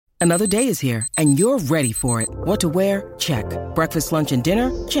Another day is here, and you're ready for it. What to wear? Check. Breakfast, lunch, and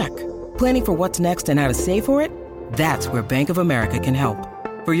dinner? Check. Planning for what's next and how to save for it? That's where Bank of America can help.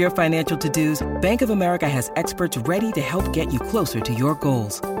 For your financial to-dos, Bank of America has experts ready to help get you closer to your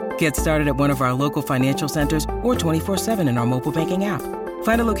goals. Get started at one of our local financial centers or 24/7 in our mobile banking app.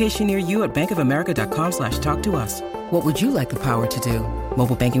 Find a location near you at bankofamerica.com/talktous. What would you like the power to do?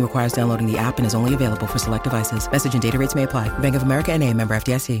 Mobile banking requires downloading the app and is only available for select devices. Message and data rates may apply. Bank of America N.A., member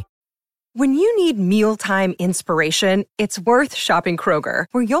FDIC. When you need mealtime inspiration, it's worth shopping Kroger,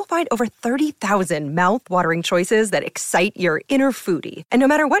 where you'll find over 30,000 mouth-watering choices that excite your inner foodie. And no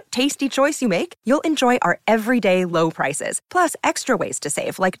matter what tasty choice you make, you'll enjoy our everyday low prices, plus extra ways to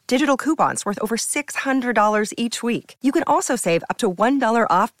save, like digital coupons worth over $600 each week. You can also save up to $1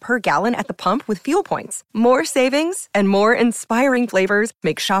 off per gallon at the pump with fuel points. More savings and more inspiring flavors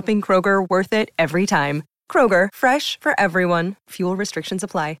make shopping Kroger worth it every time. Kroger, fresh for everyone. Fuel restrictions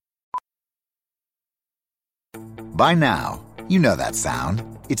apply. By now, you know that sound.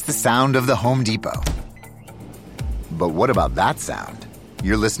 It's the sound of the Home Depot. But what about that sound?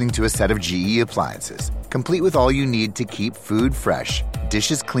 You're listening to a set of GE appliances, complete with all you need to keep food fresh,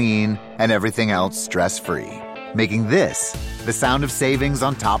 dishes clean, and everything else stress-free. Making this the sound of savings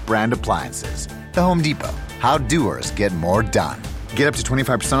on top brand appliances. The Home Depot. How doers get more done. Get up to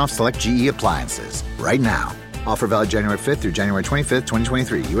 25% off select GE appliances right now. Offer valid January 5th through January 25th,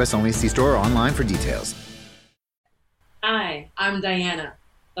 2023. U.S. only. See store or online for details. Hi, I'm Diana,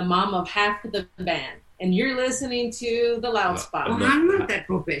 the mom of half of the band, and you're listening to The Loud Spot. Well, I'm not that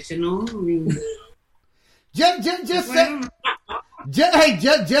professional. I mean, just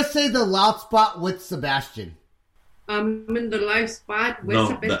say The Loud Spot with Sebastian. I'm in the live spot with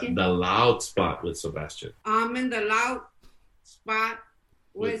Sebastian. The Loud Spot with Sebastian. I'm in the loud spot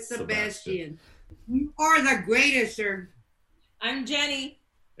with Sebastian. You are the greatest, sir. I'm Jenny.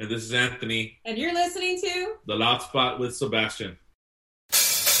 And this is Anthony. And you're listening to The Loud Spot with Sebastian.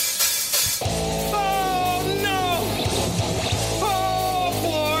 Oh, no! Oh,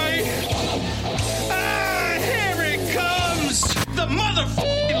 boy! Ah, here it comes! The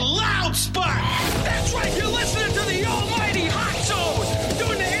motherfucking Loud Spot! That's right, you're listening to the almighty Hot Zone!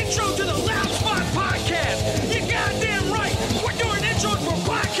 Doing the intro to the Loud Spot podcast! You're goddamn right! We're doing intros for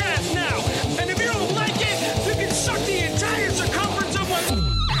podcasts now! And if you don't like it, you can suck the entire circumference of my...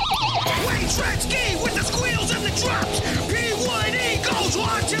 Wayne Gretzky with the squeals and the drops. P1E goes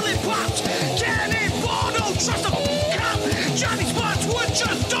on till it pops. Cannonball, don't trust a cop. Johnny Spotswood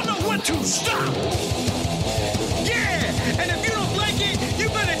just don't know when to stop. Yeah, and if you don't like it, you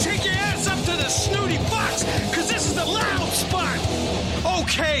better take your ass up to the snooty box, because this is the Loud Spot.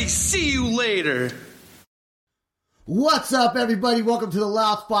 Okay, see you later. What's up, everybody? Welcome to The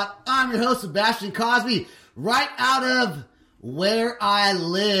Loud Spot. I'm your host, Sebastian Cosby, right out of Where I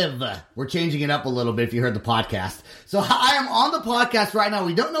Live. We're changing it up a little bit if you heard the podcast. So I am on the podcast right now.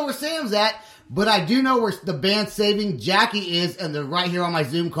 We don't know where Sam's at, but I do know where the band Saving Jackie is, and they're right here on my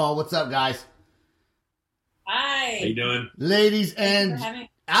Zoom call. What's up, guys? Hi. How you doing? Ladies and...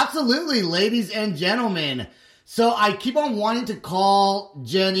 Absolutely, ladies and gentlemen. So I keep on wanting to call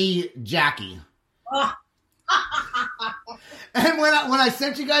Jenny Jackie. And when I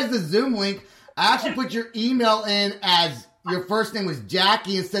sent you guys the Zoom link, I actually put your email in as your first name was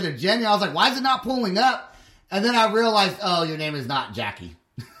Jackie instead of Jenny. I was like, why is it not pulling up? And then I realized, oh, your name is not Jackie.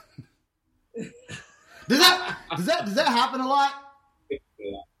 Does that happen a lot?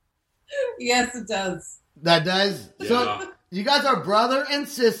 Yes, it does. That does? Yeah. So you guys are brother and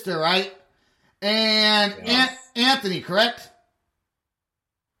sister, right? And Yes. Anthony, correct?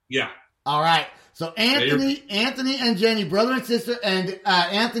 Yeah. All right. So Anthony and Jenny, brother and sister, and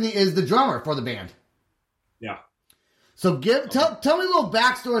Anthony is the drummer for the band. Yeah. So tell me a little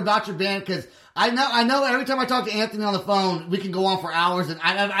backstory about your band, because I know every time I talk to Anthony on the phone, we can go on for hours, and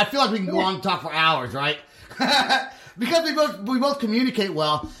I feel like we can go on and talk for hours, right? Because we both communicate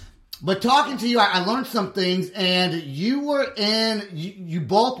well. But talking to you, I learned some things, and you were in you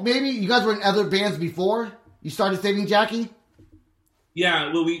both, maybe you guys were in other bands before you started Saving Jackie.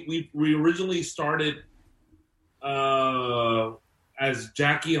 Yeah, well, we originally started as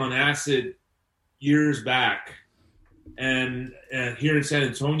Jackie on Acid years back, and here in San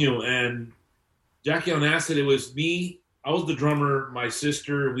Antonio. And Jackie on Acid, it was me. I was the drummer. My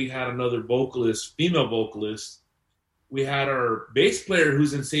sister. We had another vocalist, female vocalist. We had our bass player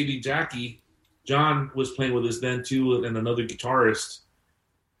who's in Saving Jackie. John was playing with us then too, and another guitarist.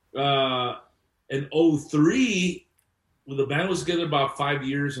 In 2003. Well, the band was together about 5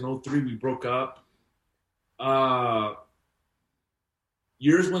 years. In 2003, we broke up.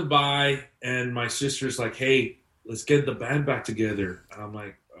 Years went by, and my sister's like, hey, let's get the band back together. And I'm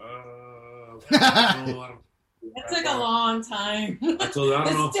like, I don't know. It took a long time. I told her, I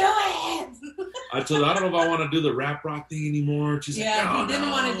don't know. Let's do it. I told her, I don't know if I want to do the rap rock thing anymore. She's like, he didn't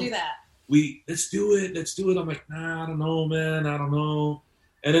want to do that. Let's do it. I'm like, nah, I don't know, man. I don't know.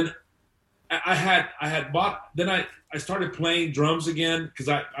 And then I had bought, then I started playing drums again because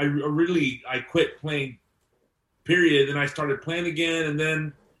I quit playing, period. And I started playing again. And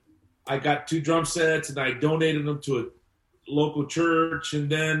then I got 2 drum sets and I donated them to a local church. And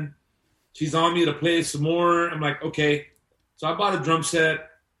then she's on me to play some more. I'm like, okay. So I bought a drum set.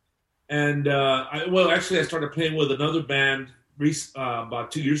 And, I started playing with another band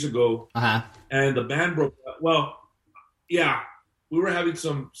about 2 years ago. Uh-huh. And the band broke up. Well, yeah, we were having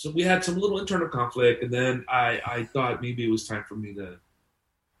we had some little internal conflict. And then I thought maybe it was time for me to,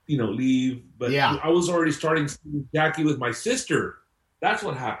 leave. But yeah. I was already starting Jackie with my sister. That's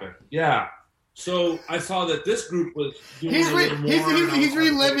what happened. Yeah. So I saw that this group was doing a little more. He's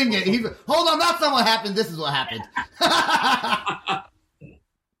reliving it. Hold on, that's not what happened. This is what happened.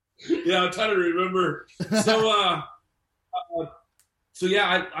 Yeah, I'm trying to remember. So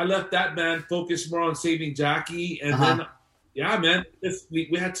yeah, I left that band, focused more on saving Jackie, and then yeah, man, we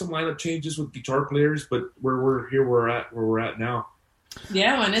had some lineup changes with guitar players, but we're at now.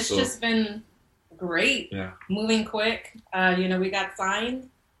 Yeah, and it's just been great. Yeah, moving quick. We got signed,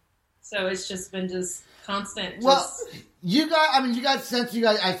 so it's just been constant. You guys, since you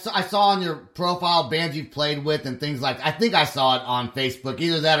guys, I saw on your profile bands you've played with and things like, I think I saw it on Facebook,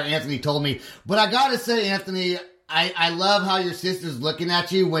 either that or Anthony told me. But I gotta say, Anthony, I love how your sister's looking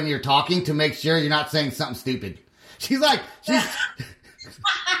at you when you're talking to make sure you're not saying something stupid. She's like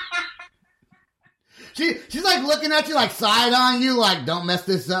looking at you, like side on you, like, don't mess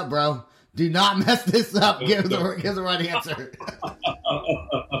this up, bro. Do not mess this up. Give the right answer.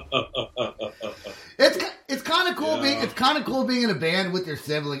 It's kind of cool being in a band with your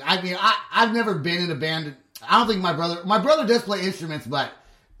sibling. I mean, I've never been in a band. I don't think my brother does play instruments, but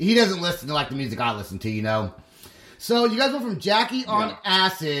he doesn't listen to like the music I listen to, So you guys went from Jackie on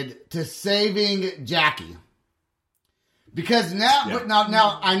Acid to Saving Jackie. Because now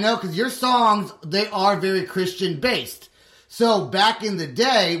I know, because your songs, they are very Christian based. So back in the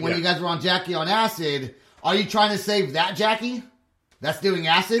day when you guys were on Jackie on Acid, are you trying to save that Jackie that's doing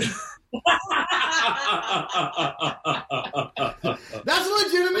acid? That's a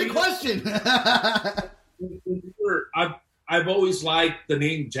legitimate question. I've always liked the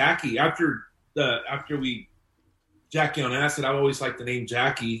name Jackie. After we Jackie on Acid, I've always liked the name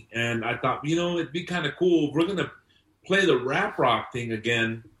Jackie, and I thought, it'd be kind of cool if we're gonna play the rap rock thing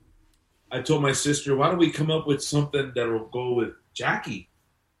again. I told my sister, why don't we come up with something that'll go with Jackie?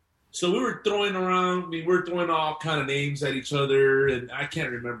 So we were throwing all kind of names at each other, and I can't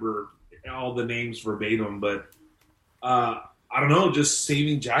remember all the names verbatim, but I don't know, just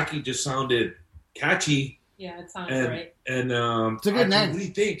Saving Jackie just sounded catchy. Yeah, it sounds right. And it's a good name. What do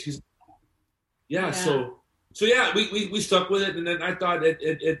you think? Yeah. So yeah, we stuck with it, and then I thought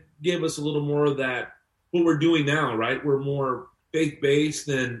it gave us a little more of that, what we're doing now, right? We're more faith-based,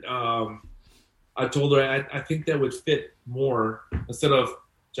 and I told her I think that would fit more instead of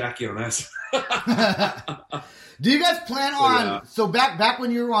Jackie on Acid. Do you guys plan on? So back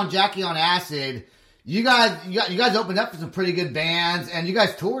when you were on Jackie on Acid, you guys opened up for some pretty good bands, and you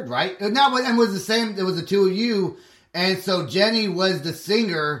guys toured, right? Now, and was the same. It was the two of you, and so Jenny was the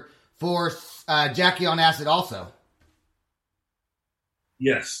singer for Jackie on Acid, also.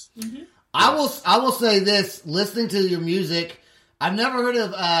 Yes. Mm-hmm. I will say this: listening to your music, I've never heard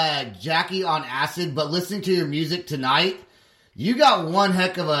of Jackie on Acid, but listening to your music tonight, you got one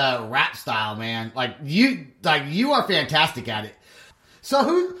heck of a rap style, man. You are fantastic at it. So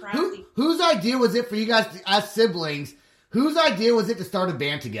whose idea was it for you guys as siblings? Whose idea was it to start a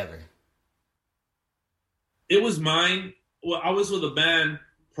band together? It was mine. Well, I was with a band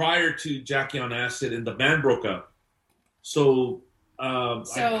prior to Jackie on Acid, and the band broke up. So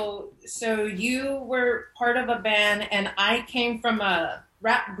you were part of a band, and I came from a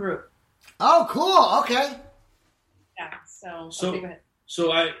rap group. Oh, cool. Okay. Yeah. So okay, go ahead.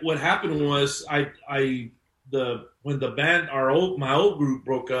 So what happened was when the band my old group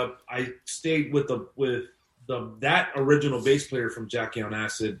broke up, I stayed with that original bass player from Jackie on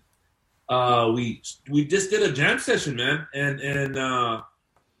Acid. We just did a jam session, man, and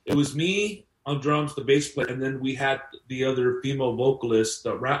it was me on drums, the bass player, and then we had the other female vocalist,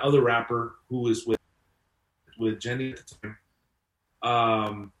 the other rapper who was with Jenny at the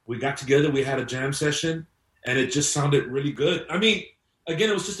time. We got together, we had a jam session, and it just sounded really good. I mean, again,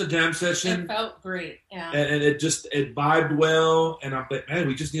 it was just a jam session. It felt great, yeah. And it vibed well, and I'm like, man,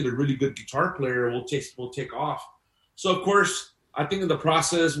 we just need a really good guitar player. We'll take off. So of course, I think in the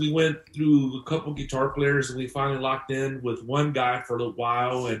process, we went through a couple guitar players, and we finally locked in with one guy for a little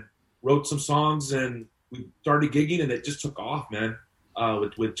while and wrote some songs, and we started gigging, and it just took off, man,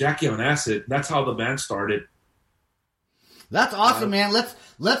 with Jackie on Acid. That's how the band started. That's awesome, man.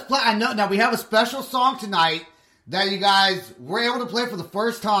 Let's play. I know now we have a special song tonight that you guys were able to play for the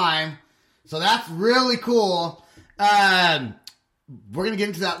first time, so that's really cool. We're gonna get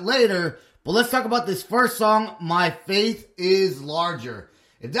into that later. But let's talk about this first song, My Faith is Larger.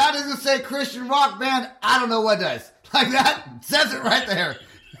 If that doesn't say Christian rock band, I don't know what does. Like that says it right there.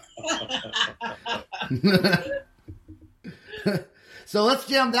 So let's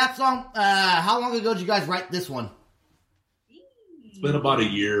jam that song. How long ago did you guys write this one? It's been about a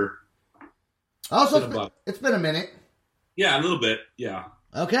year. Oh, so it's been a minute. Yeah, a little bit. Yeah.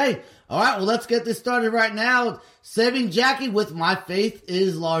 Okay. All right. Well, let's get this started right now. Saving Jackie with My Faith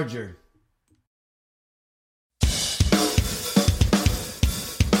is Larger.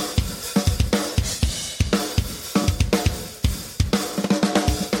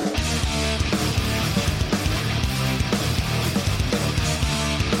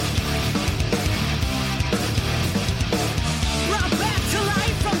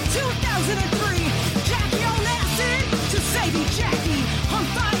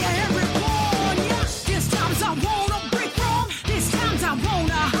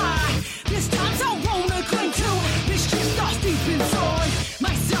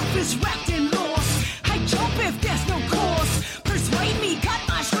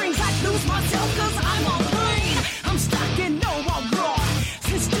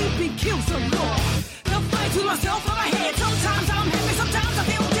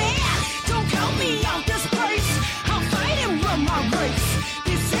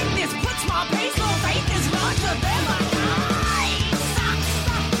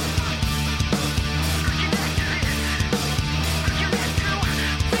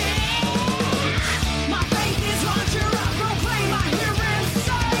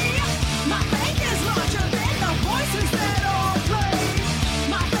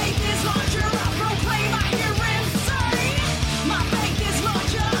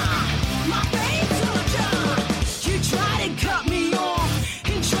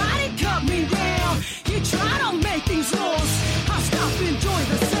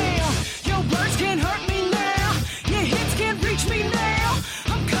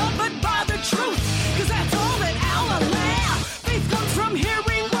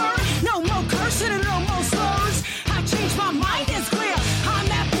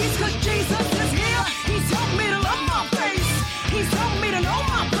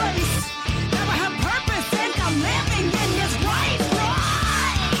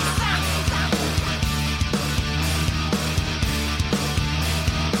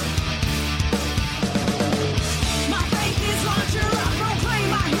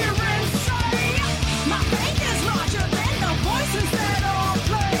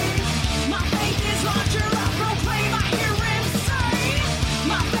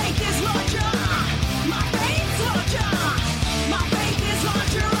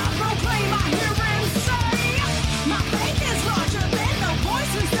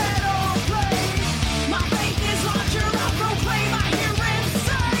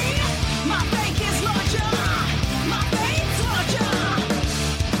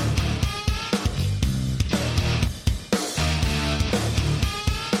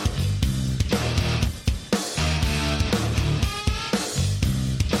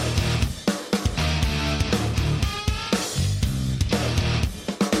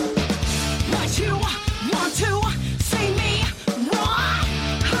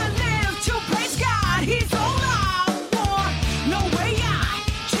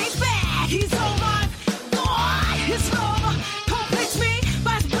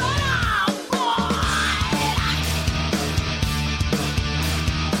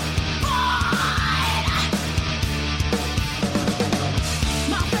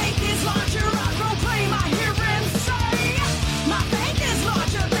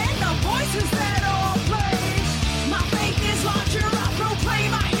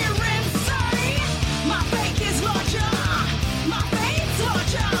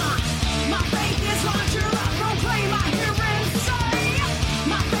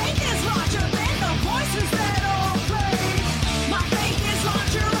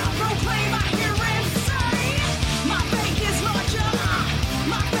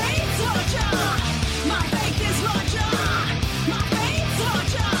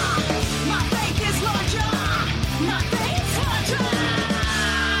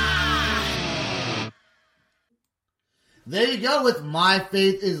 There you go with My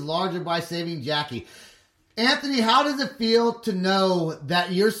Faith is Larger by Saving Jackie. Anthony, how does it feel to know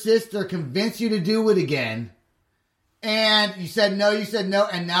that your sister convinced you to do it again? And you said no,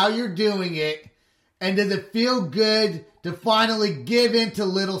 and now you're doing it. And does it feel good to finally give in to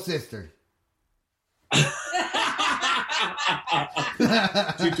little sister?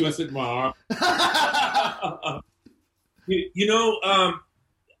 She twisted my arm.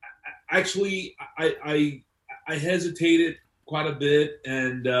 Actually, I hesitated quite a bit,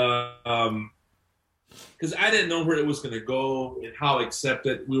 and because I didn't know where it was going to go and how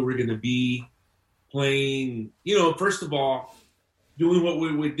accepted we were going to be playing. First of all, doing what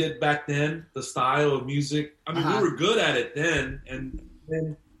we did back then, the style of music. I mean, we were good at it then, and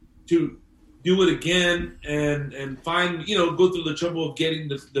then to do it again and find, go through the trouble of getting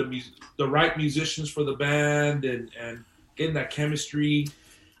the right musicians for the band and getting that chemistry.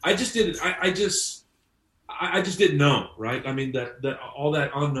 I just didn't. I just didn't know, right? I mean, that all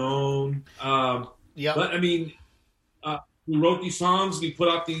that unknown. Yeah. But I mean, we wrote these songs. We put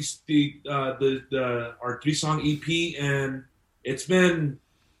out our 3-song EP, and it's been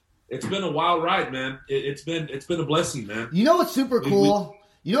a wild ride, man. It's been a blessing, man. You know what's super cool?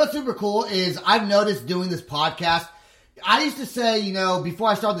 You know what's super cool is I've noticed doing this podcast. I used to say, before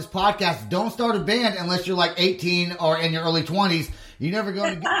I started this podcast, don't start a band unless you're like 18 or in your early 20s. You're never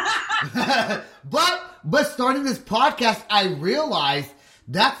going to get... But starting this podcast, I realized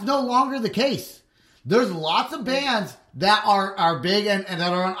that's no longer the case. There's lots of bands that are big and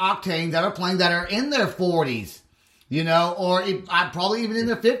that are on Octane that are playing that are in their 40s. Or probably even in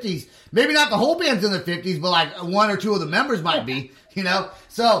their 50s. Maybe not the whole band's in their 50s, but like one or two of the members might be,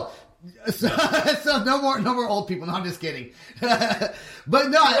 So no more old people. No, I'm just kidding. But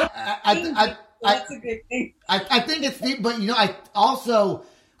no, that's a good thing. I think it's neat, but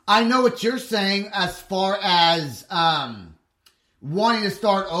I know what you're saying as far as wanting to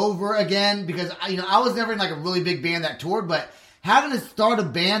start over again, because I was never in like a really big band that toured, but having to start a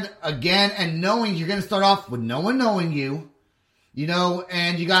band again and knowing you're going to start off with no one knowing you,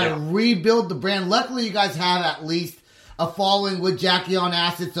 and you got to rebuild the brand. Luckily, you guys have at least a following with Jackie on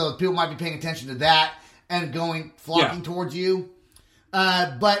Acid, so people might be paying attention to that and flocking towards you.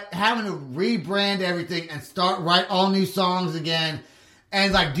 But having to rebrand everything and write all new songs again,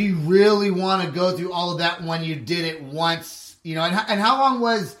 and like, do you really want to go through all of that when you did it once? And how long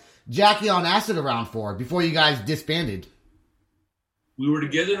was Jackie on Acid around for before you guys disbanded? We were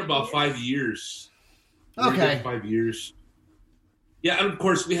together about 5 years. Okay. 5 years. Yeah, and of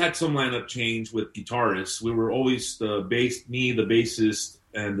course we had some lineup change with guitarists. We were always the bassist,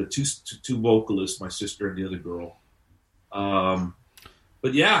 and the two vocalists, my sister and the other girl.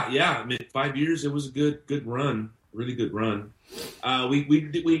 But yeah, I mean, 5 years, it was a good run, really good run. We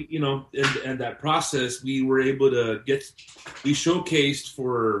in that process, we were able to we showcased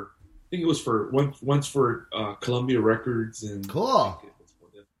for, I think it was once for Columbia Records and cool.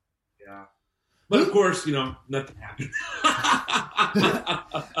 Yeah, but of course, nothing happened.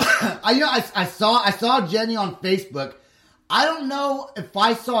 I saw Jenny on Facebook. I don't know if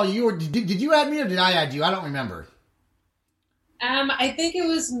I saw you or did you add me or did I add you? I don't remember. I think it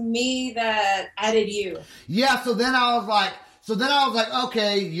was me that added you. Yeah, so then I was like,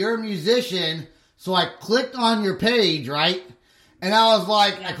 okay, you're a musician. So I clicked on your page, right? And I was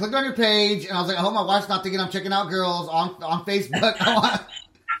like, I clicked on your page and I was like, I hope my wife's not thinking I'm checking out girls on Facebook.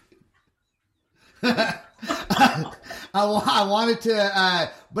 I wanted to,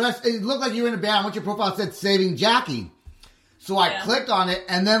 but it looked like you were in a band. I went to your profile, it said Saving Jackie. So I clicked on it,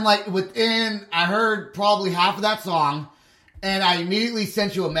 and then like I heard probably half of that song, and I immediately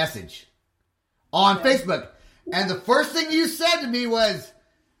sent you a message on Facebook. And the first thing you said to me was,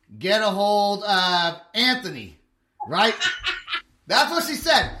 get a hold of Anthony, right? That's what she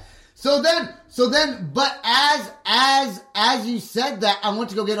said. So then, but as you said that, I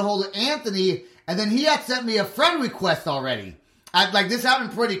went to go get a hold of Anthony, and then he had sent me a friend request already. This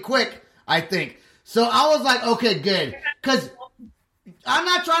happened pretty quick, I think. So I was like, okay, good. Because I'm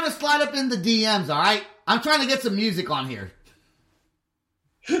not trying to slide up in the DMs, all right? I'm trying to get some music on here.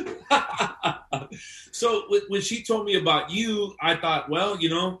 So when she told me about you, I thought, well,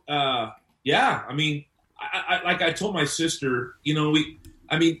 yeah. I mean, I told my sister, it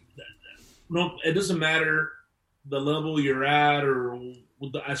doesn't matter the level you're at or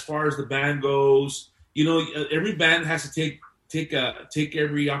as far as the band goes. Every band has to take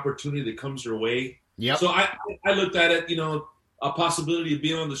every opportunity that comes their way. Yeah. So I looked at it, a possibility of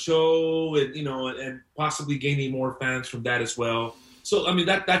being on the show and and possibly gaining more fans from that as well. So I mean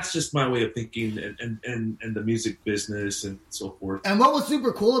that's just my way of thinking and the music business and so forth. And what was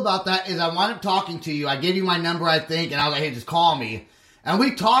super cool about that is I wound up talking to you. I gave you my number, I think, and I was like, hey, just call me. And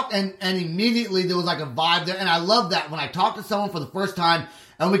we talked, and immediately there was like a vibe there. And I love that when I talk to someone for the first time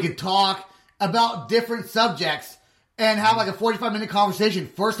and we could talk about different subjects and have like a 45-minute conversation.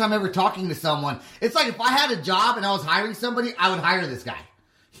 First time ever talking to someone. It's like if I had a job and I was hiring somebody, I would hire this guy.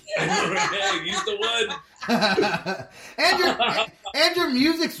 Hey, he's the one. and your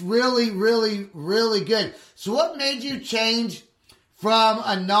music's really, really, really good. So what made you change from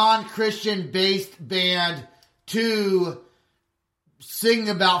a non-Christian based band to singing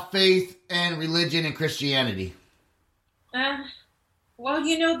about faith and religion and Christianity? Well,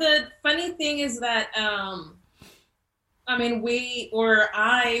 the funny thing is that,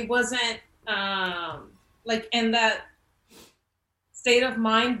 I wasn't, like in that state of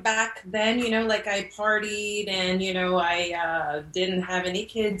mind back then, like I partied and, I didn't have any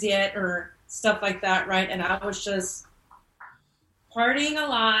kids yet or stuff like that, right? And I was just partying a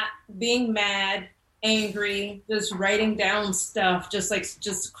lot, being mad, angry, just writing down stuff,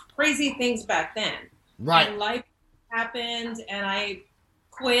 just crazy things back then. Right. And life happened and I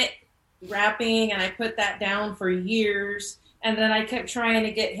quit rapping and I put that down for years. And then I kept trying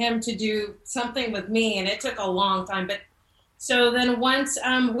to get him to do something with me and it took a long time. But so then once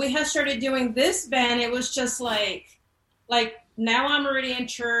we had started doing this band, it was just like now I'm already in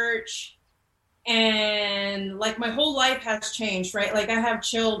church and like my whole life has changed, right? Like I have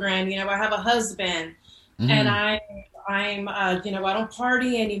children, I have a husband and I'm I don't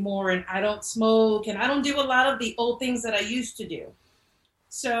party anymore and I don't smoke and I don't do a lot of the old things that I used to do.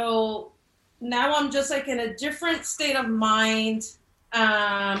 So now I'm just like in a different state of mind.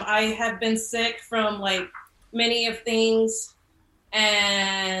 I have been sick from like many of things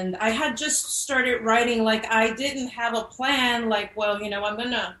and I had just started writing. Like I didn't have a plan like, well, I'm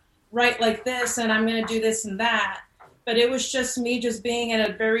going to write like this and I'm going to do this and that. But it was just me just being in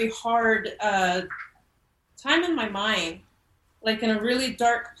a very hard time in my mind, like in a really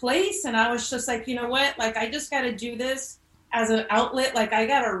dark place. And I was just like, you know what? Like, I just got to do this as an outlet. Like I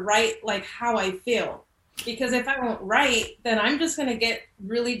got to write like how I feel, because if I don't write, then I'm just going to get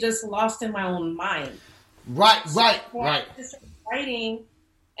really just lost in my own mind. Right. I just started writing.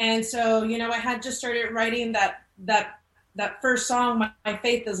 And so, I had just started writing that first song, My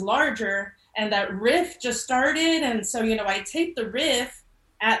Faith is Larger, and that riff just started. And so, I tape the riff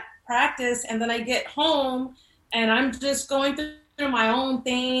at practice and then I get home and I'm just going through my own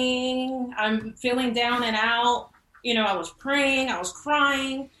thing. I'm feeling down and out. I was praying, I was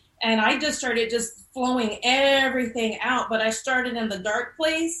crying, and I just started just flowing everything out. But I started in the dark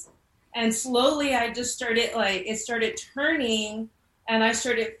place and slowly I just started it started turning and I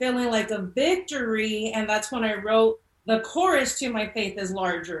started feeling like a victory. And that's when I wrote the chorus to My Faith is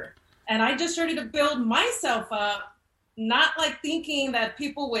Larger. And I just started to build myself up, not like thinking that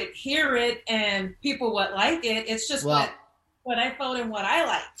people would hear it and people would like it. It's just what I felt and what I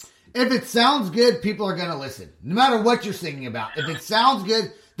liked. If it sounds good, people are going to listen, no matter what you're singing about. If it sounds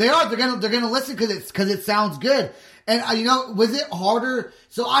good, they're going to listen because it sounds good. And was it harder?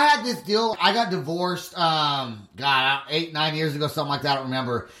 So I had this deal. I got divorced, 8-9 years ago, something like that. I don't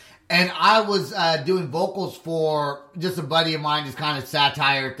remember. And I was doing vocals for just a buddy of mine, just kind of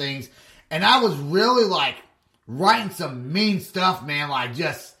satire things. And I was really like writing some mean stuff, man.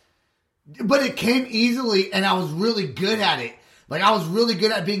 But it came easily and I was really good at it. Like I was really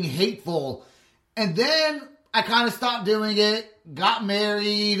good at being hateful. And then I kind of stopped doing it, got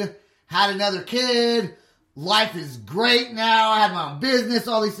married, had another kid. Life is great now. I have my own business,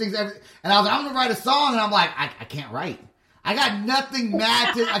 all these things. And I was like, I'm going to write a song. And I'm like, I can't write. I got nothing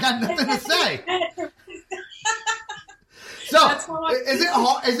I got nothing to say. So is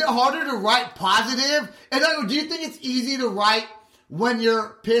it harder to write positive? And do you think it's easy to write when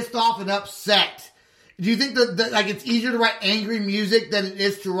you're pissed off and upset? Do you think that it's easier to write angry music than it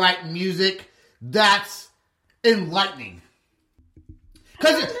is to write music that's enlightening?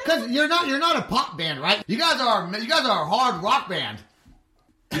 Because you're not a pop band, right? You guys are a hard rock band.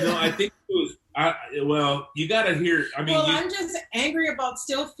 I think it was. You got to hear. I mean, I'm just angry about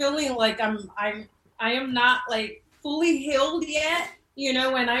still feeling like I am not like fully healed yet.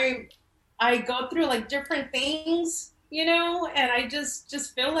 And I go through like different things. And I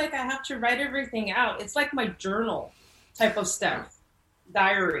just feel like I have to write everything out. It's like my journal type of stuff,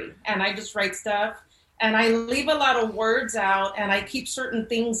 diary. And I just write stuff and I leave a lot of words out and I keep certain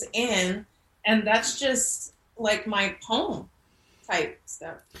things in. And that's just like my poem type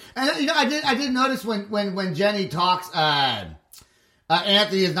stuff. And I did notice when Jenny talks,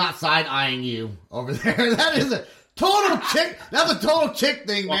 Anthony is not side eyeing you over there. That is a total chick. That's a total chick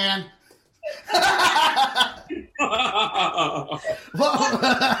thing, man.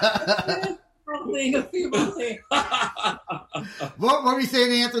 a female thing. What were you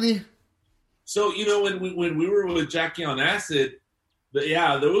saying, Anthony? So when we were with Jackie on Acid,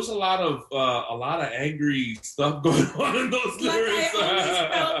 there was a lot of angry stuff going on in those lyrics.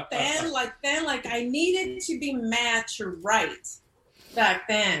 I always felt then, like I needed to be mad to write back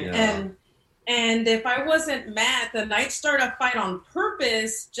then, Yeah. And if I wasn't mad, then I'd start a fight on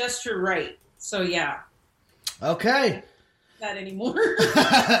purpose just to write. So yeah, Okay. not anymore.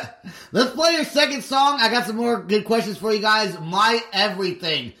 Let's play your second song. I got some more good questions for you guys. My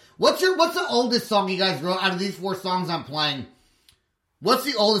Everything. What's the oldest song you guys wrote out of these 4 songs I'm playing? What's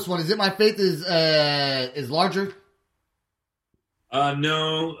the oldest one? Is it My Faith is Larger?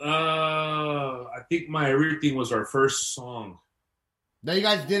 No. I think My Everything was our first song. That you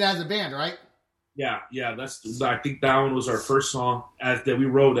guys did as a band, right? Yeah. I think that one was our first song that we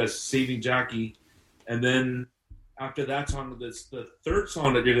wrote as Saving Jackie, and then after that song, the third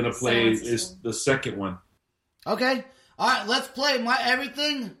song that you're gonna play is the second one. Okay. All right. Let's play My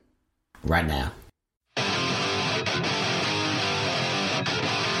Everything right now.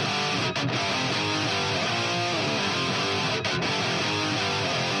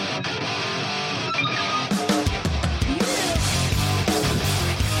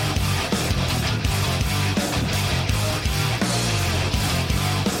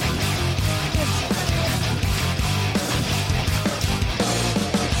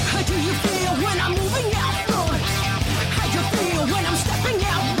 How do you feel when I'm moving out front? How you feel when I'm stepping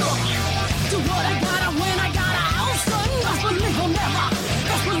out front? Do what I gotta when I gotta out, son.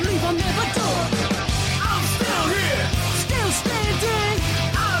 Best believe I'll never do it. I'm still here, still standing.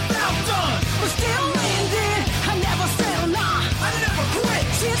 I'm about done, but still landing. I never settle, nah, I never quit.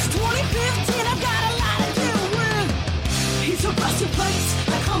 Since 2015, I've got a lot to deal with. He's a rusty place,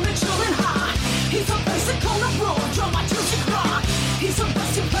 I come in chillin' high. He's a basic on the road, draw my tears and cry. He's a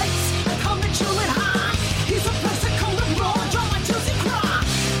rusty place, I come in chillin' high. He's a basic on the road, draw my tears and cry.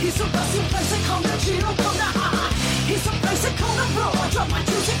 He's a rusty place, I come to chill, come to high. He's a basic on the road, draw my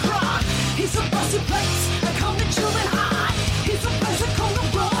tears and cry. He's a rusty place, I come to chillin' high. He's a basic on the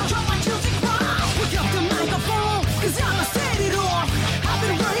road, draw my tears and cry. Pick up the microphone, cause I'ma set it off. I've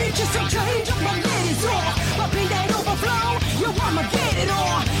been ready just to change up my ladies off. My pain that overflow, you I'ma get it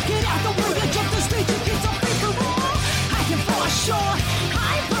all. Get out the way, you jump the stage, you get some paper roll. I can fall short, I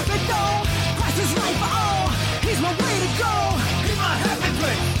ain't perfect though. Christ is right for all, he's my way to go. He's my happy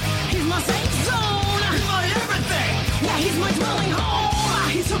place, he's my safe zone. He's my everything, yeah, he's my dwelling home.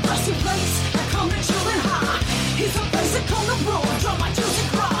 He's a rusty place, I come to chillin' high. He's a basic on the road, draw my tears and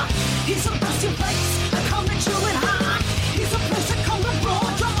cry. He's a rusty place, I come to chillin' high. He's a basic on the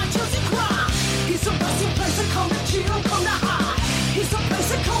road, draw my tears and cry. He's a rusty place, I come to chill, come to high. He's a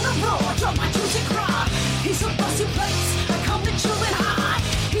basic on the road, draw my tears and cry. He's a rusty place, I come to chillin' high.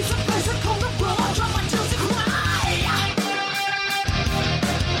 He's a basic on the road, draw my tears and cry.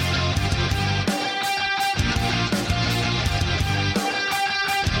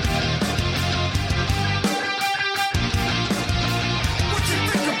 What you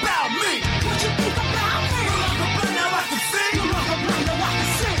think about me? What you think about me? No longer blind, now I can see. No longer blind, now I can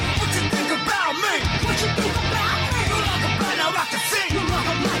see. What you think about me? What you think about me? No longer blind, now I can see. No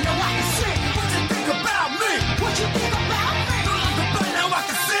longer blind, now I can see. What you think about me? What you think about me? No longer blind, now I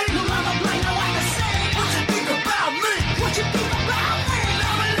can see. No longer blind, now I can see. What you think about me? What you think about me?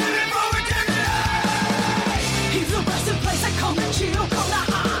 Now I'm living for eternity. He's a resting place, I come to chill, come to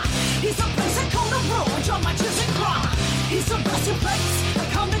high. He's a place I come to roll, draw my tears and cry. He's a resting place, I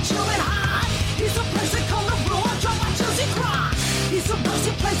come to chill and high. He's a place I come to roll, draw my tears and cry. He's a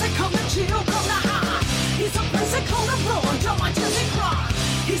resting place, I come to chill, come to high. He's a place I come to roll, draw my tears and cry.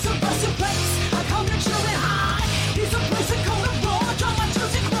 He's a resting place, I come to chill and high. He's a place I come to roll, draw my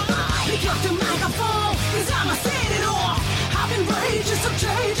tears and cry. Pick up the microphone, cause I'ma set it off. I've been ready just to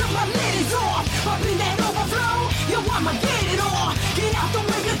change up my ladies off. Up in that overflow, you I'ma get it all. Get out the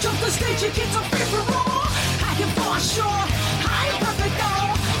way, you jump the stage, you get some free for all. I can fall short, I ain't perfect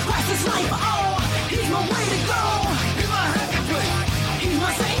though. Christ is life for all, he's my way to go. He's my happy place, he's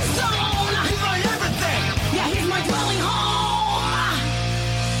my safe zone. He's my everything, yeah, he's my dwelling home.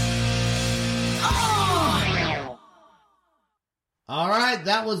 Oh. All right.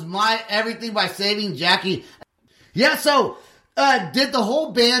 That was My Everything by Saving Jackie. Yeah. So, did the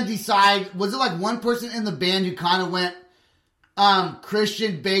whole band decide, was it like one person in the band who kind of went,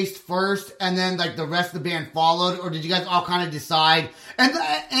 Christian based first, and then like the rest of the band followed, or did you guys all kind of decide? And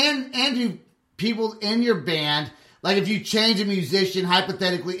do people in your band, like if you change a musician,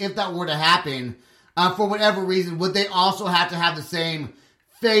 hypothetically, if that were to happen, for whatever reason, would they also have to have the same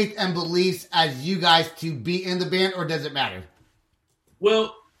faith and beliefs as you guys to be in the band, or does it matter?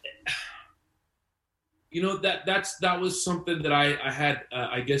 Well, You know, that was something that I had.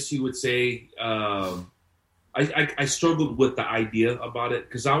 I guess you would say. I struggled with the idea about it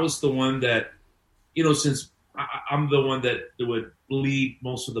because I was the one that, you know, since I'm the one that would lead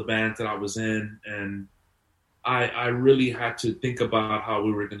most of the bands that I was in, and I really had to think about how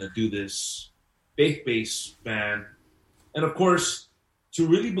we were going to do this faith-based band. And of course, to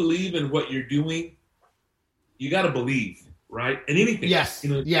really believe in what you're doing, you got to believe, right? In anything. Yes. You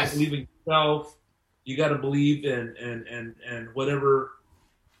know, you gotta believe in yourself. You got to believe in whatever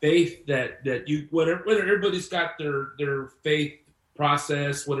faith that you, whatever everybody's got their faith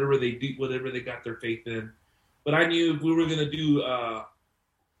process, whatever they do, whatever they got their faith in. But I knew if we were going to do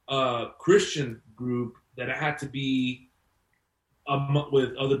a Christian group, that it had to be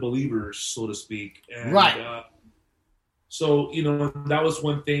with other believers, so to speak. And, right. So, you know, that was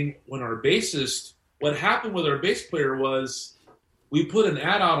one thing. When our bassist, what happened with our bass player was we put an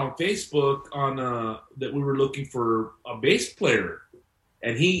ad out on Facebook on that we were looking for a bass player.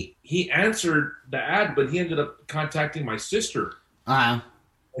 And he answered the ad, but he ended up contacting my sister. Uh-huh.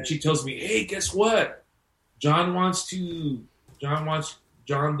 And she tells me, hey, guess what? John,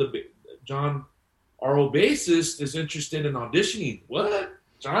 our old bassist, is interested in auditioning. What?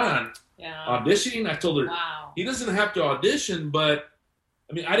 John? Yeah. Auditioning? I told her, wow. He doesn't have to audition, but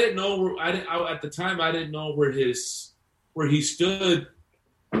I mean, I didn't know at the time I didn't know where he stood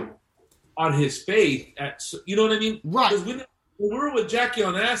on his faith. You know what I mean? Right. Because when we were with Jackie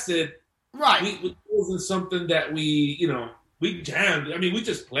on Acid, right, it wasn't something that we jammed. I mean, we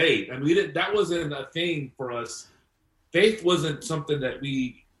just played. I mean, that wasn't a thing for us. Faith wasn't something that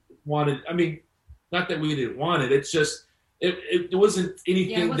we wanted. I mean, not that we didn't want it. It's just it wasn't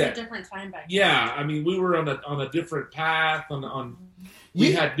anything. Yeah, it was a different time back then. Yeah, I mean, we were on a different path.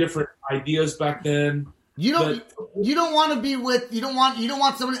 We had different ideas back then. You don't want to be with. You don't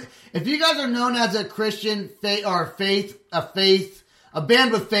want someone. If you guys are known as a Christian faith or a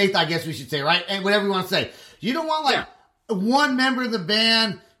band with faith, I guess we should say, right? And whatever you want to say, you don't want one member of the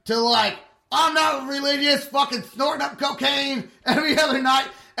band to I'm not religious, fucking snorting up cocaine every other night,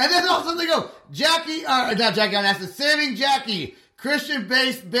 and then all of a sudden they go, not Jackie on Acid, Saving Jackie,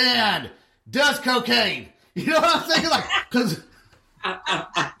 Christian-based band, does cocaine. You know what I'm saying?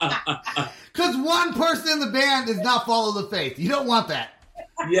 Because one person in the band does not follow the faith. You don't want that.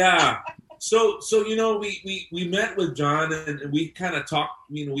 Yeah. So you know, we met with John and we kind of talked.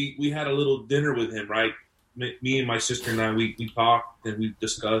 You know, we had a little dinner with him, right? Me and my sister and I, we talked and we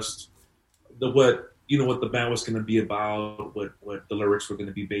discussed what the band was going to be about, what the lyrics were going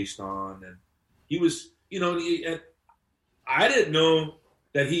to be based on, and he was, and I didn't know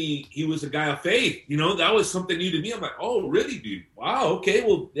that he was a guy of faith. You know, that was something new to me. I'm like, oh, really, dude? Wow, okay,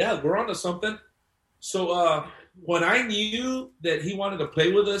 well, yeah, we're onto something. So when I knew that he wanted to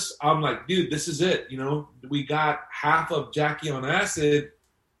play with us, I'm like, dude, this is it. You know, we got half of Jackie on Acid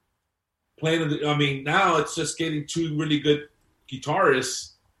playing. I mean, now it's just getting two really good guitarists.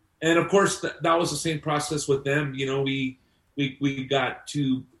 And of course, that was the same process with them. You know, we got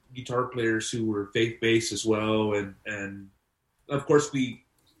two guitar players who were faith-based as well, and of course we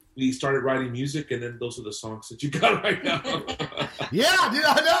started writing music, and then those are the songs that you got right now. Yeah, dude,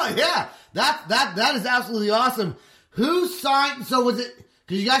 I know. Yeah, that is absolutely awesome. Who signed? So was it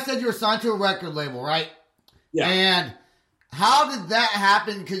because you guys said you were signed to a record label, right? Yeah. And how did that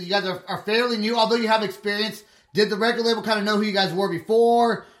happen? Because you guys are fairly new, although you have experience. Did the record label kind of know who you guys were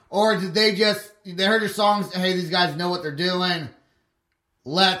before? Or did they heard your songs, hey, these guys know what they're doing,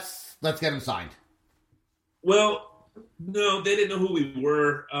 let's get them signed? Well, no, they didn't know who we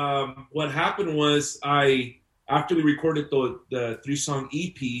were. What happened was after we recorded the 3-song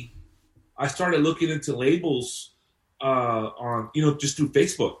EP, I started looking into labels on, just through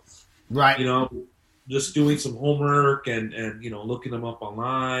Facebook. Right. You know, just doing some homework and looking them up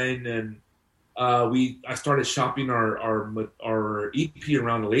online, and I started shopping our EP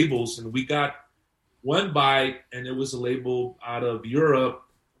around the labels, and we got one bite, and it was a label out of Europe.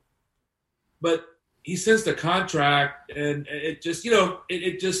 But he sends the contract, and it just,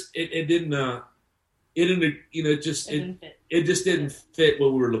 it just didn't fit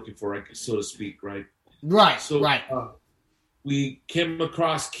what we were looking for, so to speak, right? Right. So, right. We came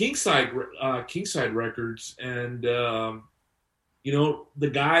across Kingside Records, and the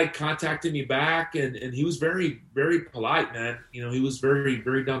guy contacted me back, and he was very, very polite, man. You know, he was very,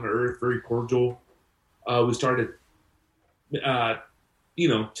 very down to earth, very cordial. We started,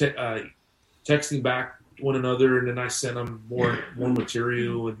 texting back one another, and then I sent him more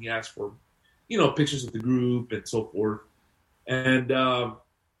material, and he asked for, pictures of the group and so forth. And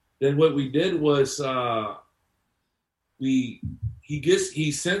then what we did was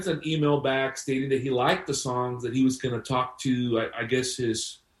he sends an email back stating that he liked the songs, that he was going to talk to, I guess,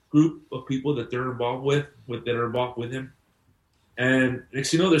 his group of people that they're involved with that are involved with him. And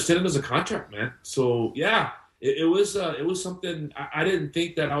next, they're sending us a contract, man. So yeah, it was something. I didn't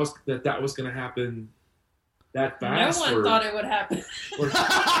think that that was going to happen that fast. No one thought it would happen.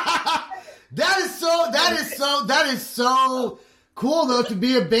 That is so cool though, to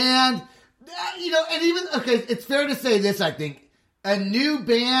be a band, and even, okay, it's fair to say this, I think, a new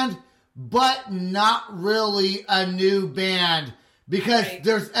band, but not really a new band, because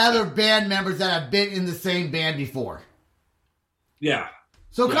there's other band members that have been in the same band before. Yeah.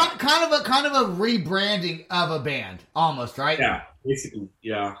 So kind of a rebranding of a band, almost, right? Yeah, basically,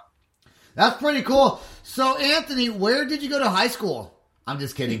 yeah. That's pretty cool. So, Anthony, where did you go to high school? I'm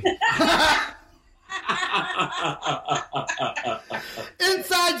just kidding.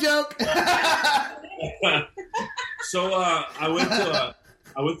 Inside joke. So I went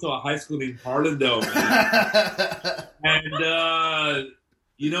to a high school named Harlandale, man. And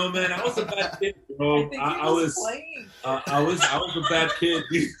man, I was a bad kid, bro. I was a bad kid.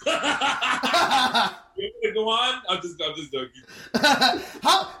 You want to go on? I'm just joking.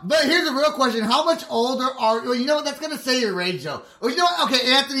 But here's a real question: how much older are you? You know what? That's gonna say your age, though. Or you know what?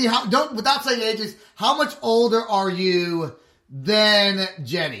 Okay, Anthony, without saying ages, how much older are you than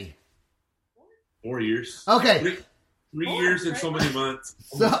Jenny? 4 years. Okay. 3 years and so many months.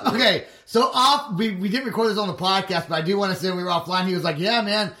 So we didn't record this on the podcast, but I do want to say when we were offline, he was like, "Yeah,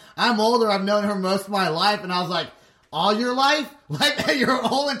 man, I'm older. I've known her most of my life," and I was like, "All your life? Like your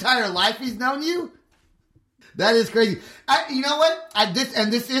whole entire life? He's known you?" That is crazy. You know what? This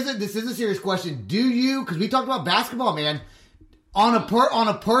is a serious question. Do you? Because we talked about basketball, man. On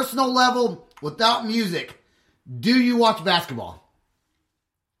a personal level, without music, do you watch basketball?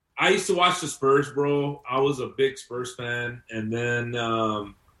 I used to watch the Spurs, bro. I was a big Spurs fan, and then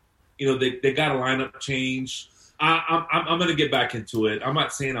they got a lineup change. I'm gonna get back into it. I'm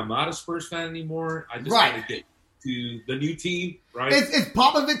not saying I'm not a Spurs fan anymore. I just want to get to the new team, right? Is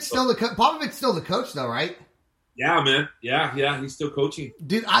Popovich still Popovich still the coach though, right? Yeah, man. Yeah, he's still coaching.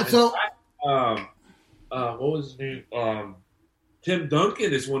 Dude, what was his name? Tim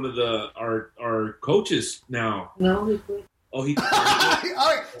Duncan is one of our coaches now. No, he quit. Oh, he. All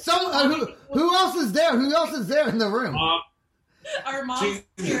right. So who else is there? Who else is there in the room? Our mom's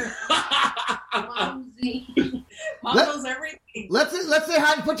here. Mom knows everything. Let's say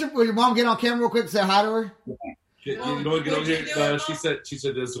hi. Will your mom get on camera real quick and say hi to her? You know, get over here. She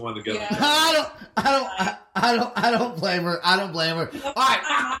said this one together. Yeah. I don't blame her. I don't blame her. All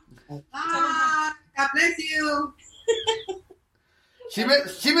right. God bless you. She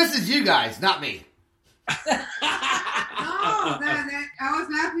misses you guys, not me. No, I was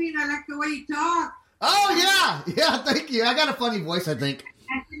laughing. I like the way you talk. Oh yeah. Thank you. I got a funny voice, I think.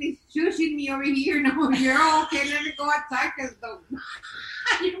 Anthony's shushing me over here. No, you're okay. Let me go outside because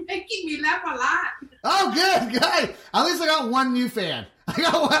you're making me laugh a lot. Oh, good. At least I got one new fan. I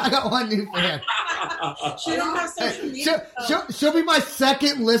got one new fan. She don't have social media. She'll be my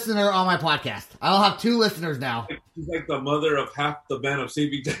second listener on my podcast. I'll have 2 listeners now. She's like the mother of half the band of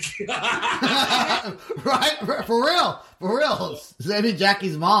Saving Jackie. Right? For real. Saving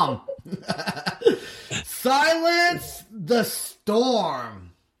Jackie's mom. Silence the Storm.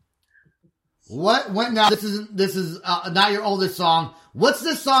 What now? This is not your oldest song. What's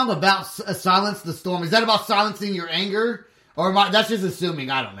this song about? Silence the Storm. Is that about silencing your anger? Or that's just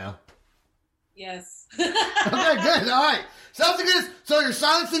assuming. I don't know. Yes. Okay, good. All right. Sounds good. So you're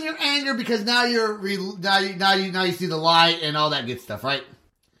silencing your anger because now now you see the light and all that good stuff, right?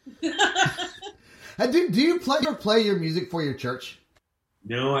 Do you play your music for your church?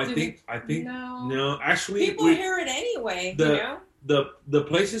 No, I think no. Actually, people hear it anyway. The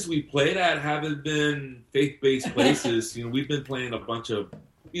places we played at haven't been faith-based places. We've been playing a bunch of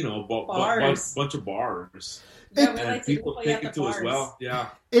bars. bunch of bars. Yeah, we and like people play take at it the to bars. as well. Yeah.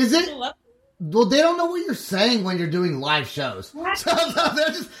 Is it? Well, they don't know what you're saying when you're doing live shows. So they're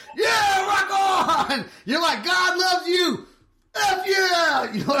just, yeah, rock on. You're like, God loves you. F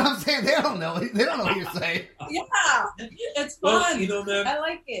yeah. You know what I'm saying? They don't know. They don't know what you're saying. Yeah, it's fun. Well, man, I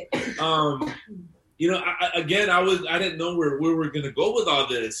like it. I didn't know where we were going to go with all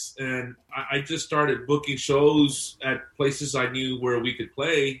this, and I just started booking shows at places I knew where we could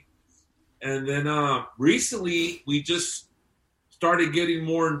play, and then recently we just started getting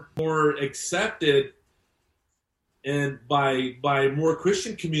more accepted, and by more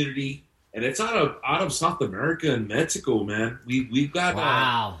Christian community, and it's out of South America and Mexico, man. We've got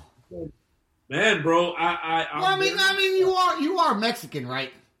wow, man, bro. I mean, you are Mexican,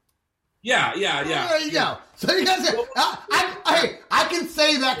 right? Yeah. There you go. So you guys are, I can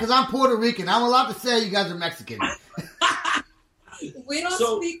say that because I'm Puerto Rican. I'm allowed to say you guys are Mexican. We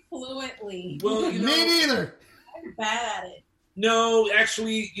don't speak fluently. Well, Me neither. I'm bad at it. No,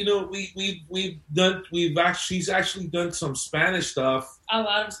 actually, she's actually done some Spanish stuff. A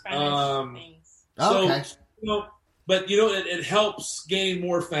lot of Spanish things. Okay. So, but it helps gain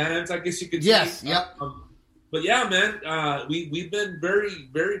more fans, I guess you could say. Yes. Yep. But yeah, man, we've been very,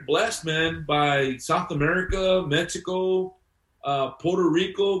 very blessed, man, by South America, Mexico, Puerto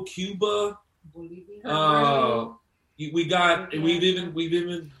Rico, Cuba. We've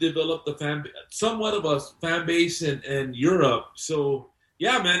even developed somewhat of a fan base in Europe. So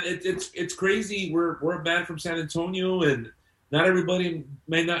yeah, man, it's crazy. We're a band from San Antonio, and not everybody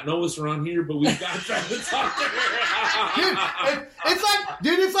may not know us around here, but we've got fans out there.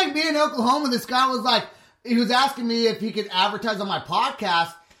 It's like me in Oklahoma. This guy was like, he was asking me if he could advertise on my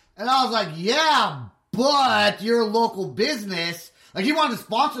podcast, and I was like, yeah, but you're a local business. Like, he wanted to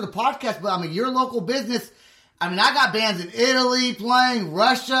sponsor the podcast, but I mean, you're a local business. I mean, I got bands in Italy playing,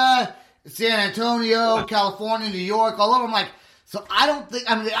 Russia, San Antonio, California, New York, all over. I'm like, so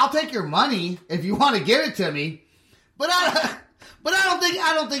I'll take your money if you want to give it to me, but I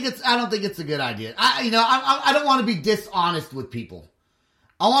don't think it's a good idea. I don't want to be dishonest with people.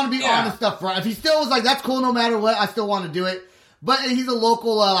 I want to be honest up front. If he still was like, that's cool no matter what, I still want to do it. But he's a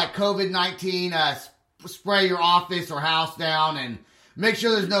local, like COVID-19, spray your office or house down and make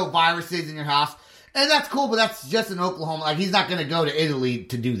sure there's no viruses in your house. And that's cool, but that's just in Oklahoma. Like, he's not going to go to Italy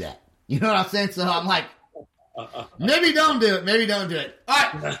to do that. You know what I'm saying? So I'm like, maybe don't do it. Maybe don't do it.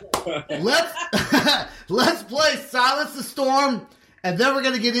 All right. Let's play Silence the Storm. And then we're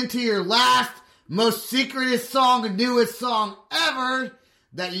going to get into your last, most secretest song, newest song ever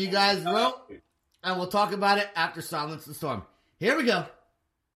that you guys wrote. And we'll talk about it after Silence the Storm. Here we go.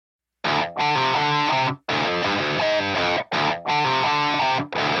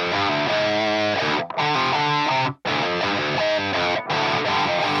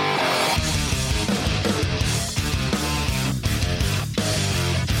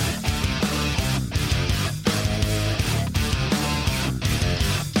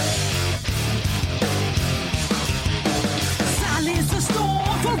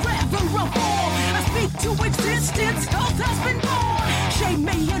 To existence, health has been born. Shame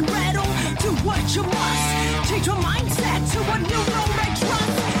me and rattle, do what you must. Change your mindset to a new road I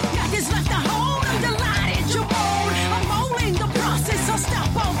trust. Nothing's left to hold, I'm delighted you're born. I'm owning the process, so stop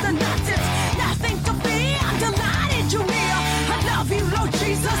all the nonsense. Nothing to fear, I'm delighted you're here. I love you, Lord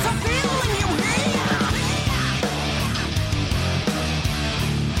Jesus, I'm feeling you here.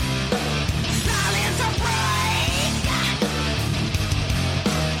 Silence a break.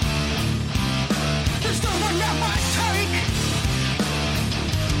 The storm will never take.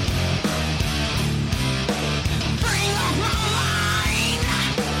 Bring up my line.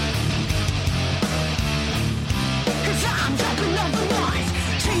 'Cause I'm jumping on the lines.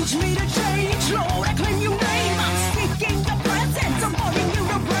 Change me to change, Lord, I claim your name. I'm seeking the presence, I'm wanting you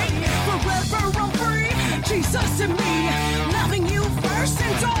to reign. Forever I'm free, Jesus in me. Loving you first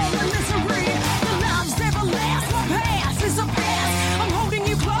and all the misery. The love's never last, my past is a past. I'm holding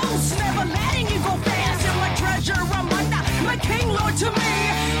you close, never letting you go fast. You're my treasure, I'm under, my king, Lord, to me.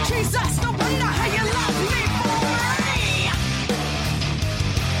 Jesus, no wonder how you love me for me.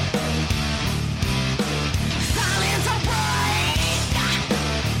 Silence a break.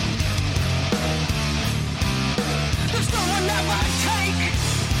 The storm will never take.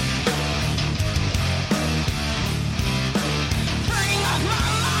 Bring up my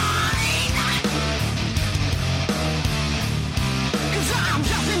line. 'Cause I'm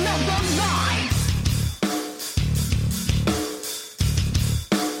jumping up the lines.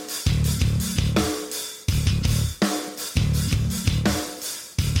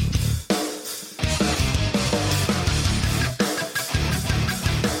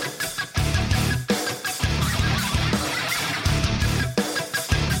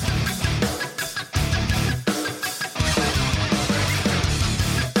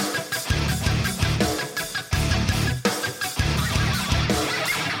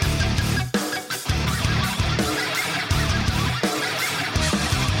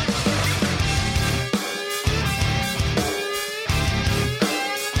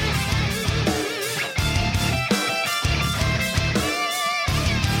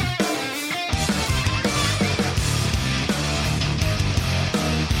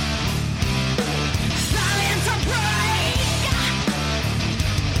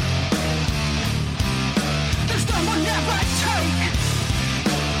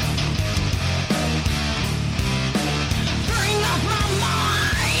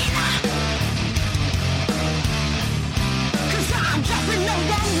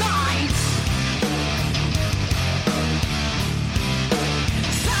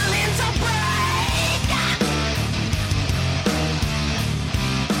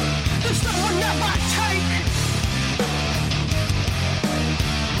 never take.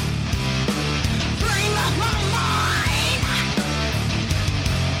 Bring up my mind,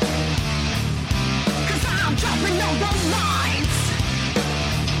 'cause I'm jumping over lines.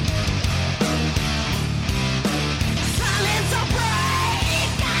 Silence a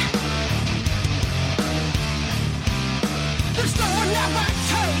break. There's no one never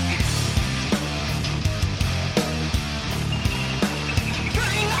take.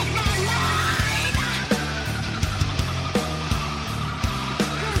 Bring up my mind,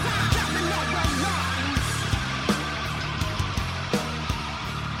 'cause I'm jumping over lines.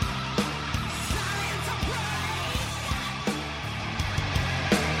 Silence a break.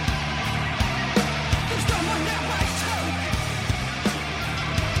 There's no one never take.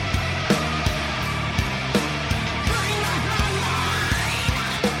 Bring up my mind,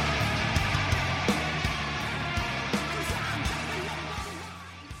 'cause I'm jumping over lines.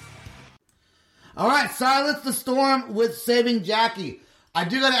 All right, Silence the Storm with Saving Jackie. I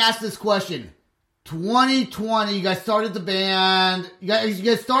do got to ask this question. 2020, you guys started the band. You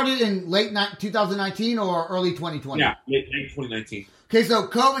guys started in late 2019 or early 2020? Yeah, late 2019. Okay, so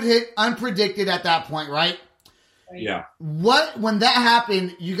COVID hit unpredicted at that point, right? Yeah. When that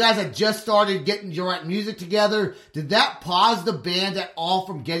happened, you guys had just started getting your music together. Did that pause the band at all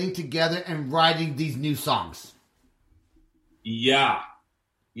from getting together and writing these new songs? Yeah.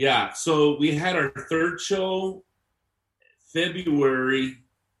 So we had our third show February.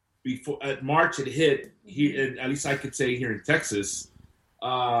 Before at March it hit here, and at least I could say here in Texas.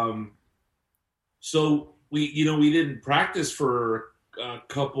 So we didn't practice for a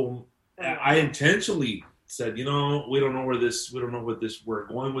couple. I intentionally said, we don't know we're going with this.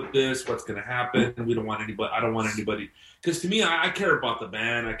 What's going to happen? We don't want anybody. I don't want anybody, because to me, I care about the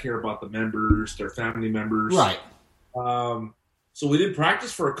band. I care about the members, their family members. Right. So we didn't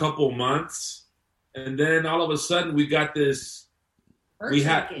practice for a couple months, and then all of a sudden we got this. We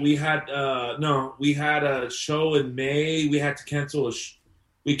had a show in May. We had to cancel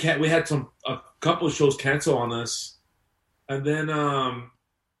we had a couple of shows cancel on us, and then it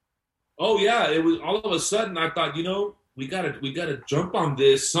was all of a sudden I thought, we gotta jump on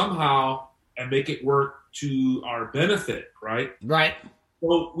this somehow and make it work to our benefit, right? Right.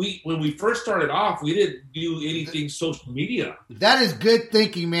 Well, when we first started off, we didn't do anything social media. That is good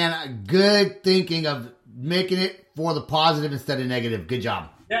thinking, man. Good thinking of making it for the positive instead of negative. Good job.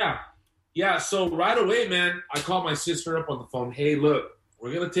 Yeah. So right away, man, I called my sister up on the phone. Hey, look,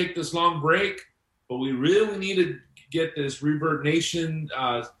 we're going to take this long break, but we really need to get this Reverb Nation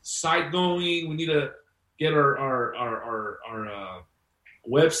site going. We need to get our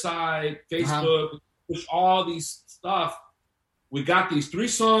website, Facebook, push all these stuff. We got these 3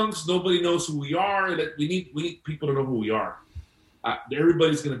 songs. Nobody knows who we are. We need people to know who we are.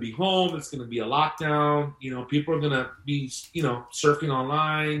 Everybody's going to be home. It's going to be a lockdown. People are going to be, surfing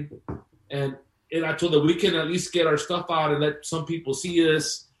online. And I told them we can at least get our stuff out and let some people see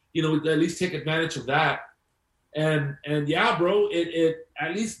us, at least take advantage of that. And yeah, bro, it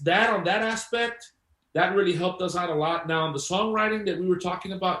at least that on that aspect, that really helped us out a lot. Now, the songwriting that we were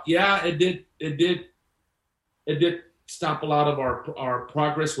talking about, yeah, it did stop a lot of our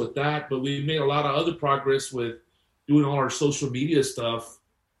progress with that, but we made a lot of other progress with doing all our social media stuff,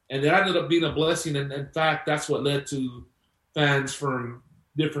 and that ended up being a blessing. And in fact, that's what led to fans from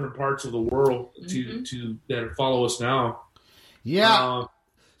different parts of the world to that follow us now. Yeah.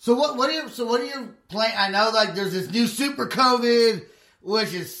 So what are you playing? I know there's this new Super COVID,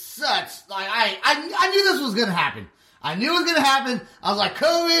 which is such I knew this was gonna happen. I knew it was gonna happen. I was like,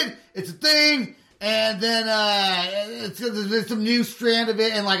 COVID, it's a thing, and then there's some new strand of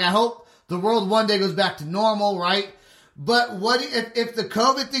it, and I hope the world one day goes back to normal, right? But what if the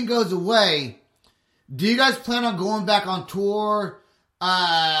COVID thing goes away? Do you guys plan on going back on tour?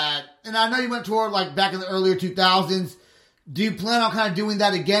 And I know you went tour back in the earlier 2000s. Do you plan on kind of doing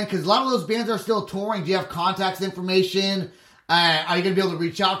that again? Because a lot of those bands are still touring. Do you have contacts information? Are you going to be able to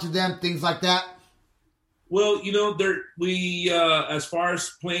reach out to them? Things like that? Well, as far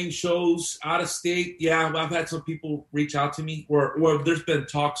as playing shows out of state, yeah, I've had some people reach out to me, or there's been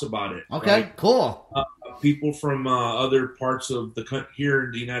talks about it. Okay, right? Cool. People from other parts of the country here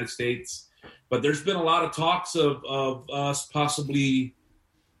in the United States, but there's been a lot of talks of us possibly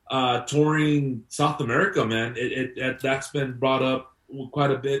touring South America, man. That's been brought up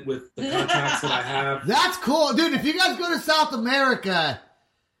quite a bit with the contacts that I have. That's cool, dude. If you guys go to South America,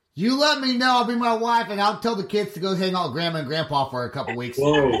 you let me know. I'll bring my wife, and I'll tell the kids to go hang out with Grandma and Grandpa for a couple weeks.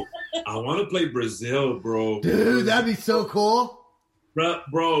 Whoa, I want to play Brazil, bro. Dude, that'd be so cool.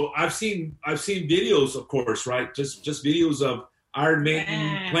 Bro, I've seen videos, of course, right? Just videos of Iron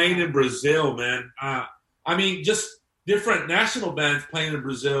Maiden playing in Brazil, man. I mean, just different national bands playing in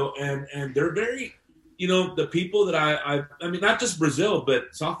Brazil, and they're very, the people that I mean, not just Brazil,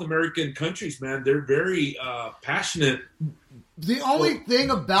 but South American countries, man, they're very passionate. The only thing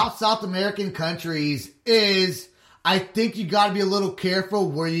about South American countries is I think you got to be a little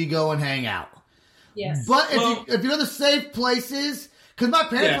careful where you go and hang out. Yes. But if you go to safe places, because my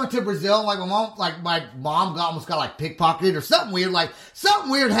parents went to Brazil, my mom almost got pickpocketed or something weird.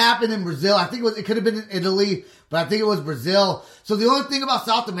 Something weird happened in Brazil. I think it could have been in Italy, but I think it was Brazil. So the only thing about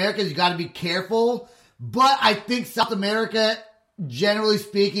South America is you got to be careful. But I think South America, generally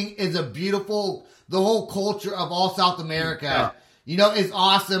speaking, is the whole culture of all South America, is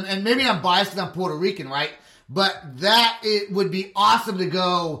awesome. And maybe I'm biased because I'm Puerto Rican, right? But it would be awesome to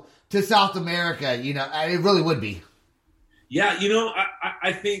go to South America. It really would be. Yeah,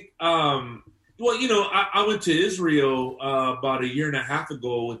 I think, I went to Israel about a year and a half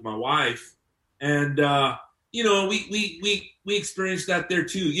ago with my wife, and we experienced that there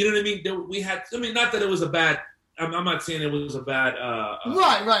too. You know what I mean? We had, not that it was a bad. I'm not saying it was a bad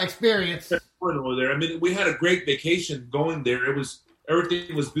right experience over there. I mean, we had a great vacation going there.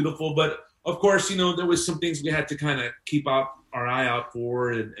 Everything was beautiful, but of course, there was some things we had to kind of keep our eye out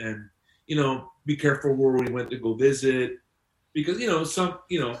for, and be careful where we went to go visit. Because just. I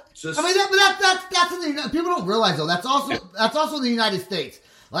mean, that's the thing. People don't realize though. That's also the United States.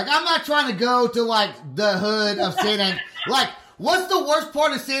 I'm not trying to go to the hood of San Antonio. What's the worst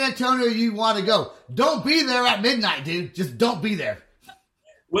part of San Antonio you want to go? Don't be there at midnight, dude. Just don't be there.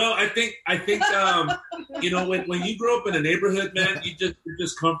 Well, I think when you grow up in a neighborhood, man, you're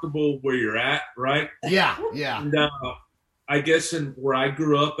just comfortable where you're at, right? Yeah. And I guess where I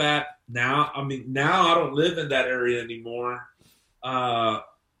grew up at now, now I don't live in that area anymore. I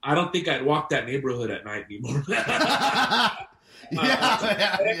don't think I'd walk that neighborhood at night anymore. Yeah.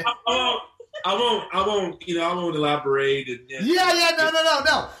 I won't elaborate. No.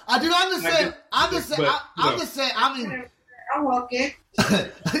 I'm just saying. I mean, I'll walk it.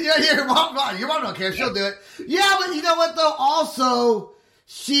 Your mom don't care. She'll do it. Yeah, but you know what though? Also,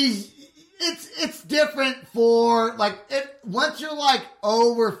 it's different for once you're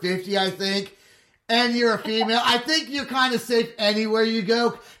over 50, I think. And you're a female, I think you're kind of safe anywhere you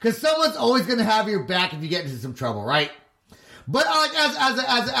go because someone's always going to have your back if you get into some trouble, right? But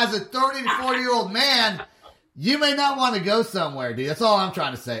as a 30 to 40-year-old man, you may not want to go somewhere, dude. That's all I'm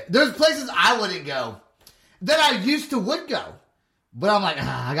trying to say. There's places I wouldn't go that I used to would go, but I'm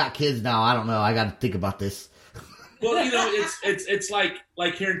I got kids now. I don't know. I got to think about this. Well, it's like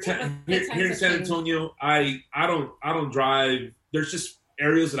here in San Antonio, I don't drive. There's just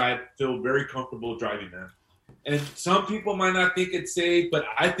areas that I feel very comfortable driving in. And some people might not think it's safe, but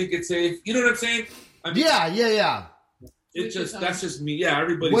I think it's safe. You know what I'm saying? Yeah. That's just me. Yeah,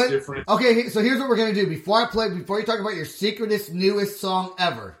 everybody's different. Okay, so here's what we're gonna do before you talk about your secretest newest song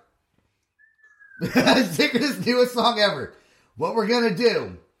ever. Secretest newest song ever. What we're gonna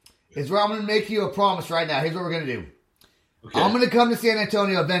do is I'm gonna make you a promise right now. Here's what we're gonna do. Okay. I'm gonna come to San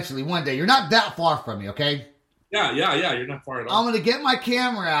Antonio eventually one day. You're not that far from me, okay? Yeah. You're not far at all. I'm going to get my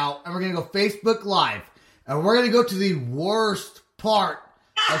camera out, and we're going to go Facebook Live. And we're going to go to the worst part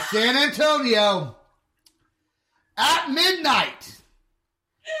of San Antonio at midnight.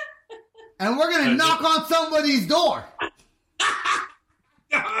 And we're going to knock on somebody's door. I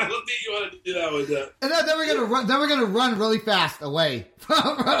don't think you want to do that with that. And then we're going to run. Then we're going to run really fast away.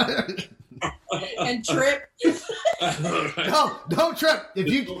 And trip. No, don't trip. If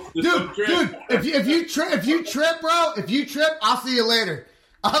you trip, bro, I'll see you later.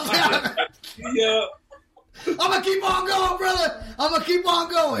 Yeah. I'm gonna keep on going, brother. I'm gonna keep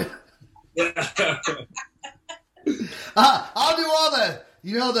on going. I'll do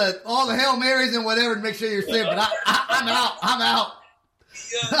all the Hail Marys and whatever to make sure you're safe. But I'm out. I'm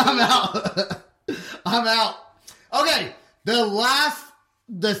out. Okay, the last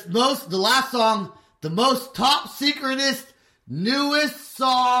song, the most top secretest, newest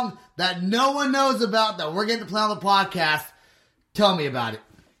song that no one knows about that we're getting to play on the podcast. Tell me about it.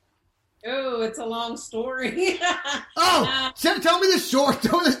 Oh, it's a long story. Tell me the short.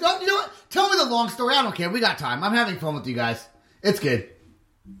 Tell me the, you know what? Tell me the long story. I don't care. We got time. I'm having fun with you guys. It's good.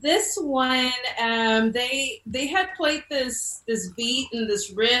 This one, they had played this beat and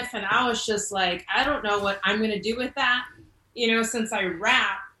this riff, and I was just like, I don't know what I'm going to do with that. Since I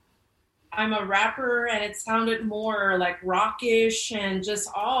rap, I'm a rapper, and it sounded more like rockish and just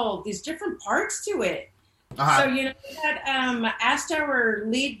all these different parts to it. Uh-huh. So, we had asked our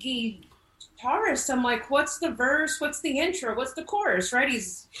lead guitarist, I'm like, what's the verse? What's the intro? What's the chorus? Right?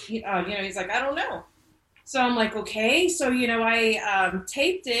 He's like, I don't know. So I'm like, okay. So, I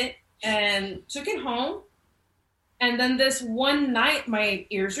taped it and took it home. And then this one night, my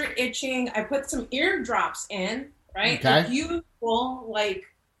ears are itching. I put some eardrops in, right? Okay. Like usual, like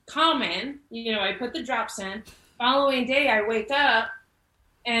common. I put the drops in. Following day, I wake up,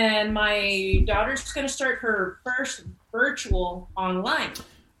 and my daughter's going to start her first virtual online.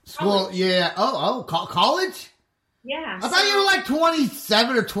 School, yeah. College? Yeah. I thought you were like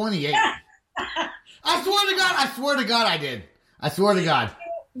 27 or 28. I swear to God I did. I swear to God.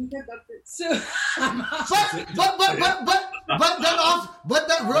 So, but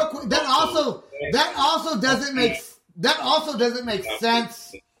that also doesn't make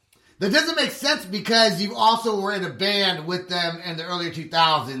sense. That doesn't make sense because you also were in a band with them in the earlier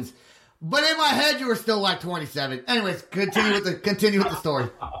 2000s. But in my head, you were still like 27. Anyways, continue with the story.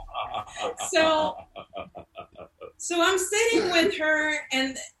 So I'm sitting with her,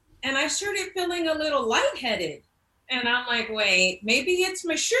 and I started feeling a little lightheaded. And I'm like, wait, maybe it's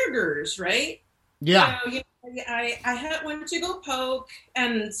my sugars, right? Yeah. So, I went to go poke,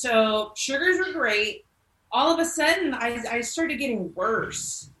 and so sugars were great. All of a sudden, I started getting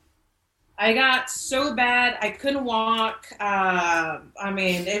worse. I got so bad, I couldn't walk.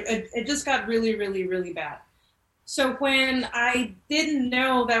 It just got really, really, really bad. So when I didn't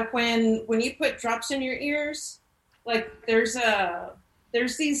know that when you put drops in your ears, like there's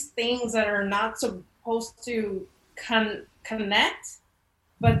these things that are not supposed to connect,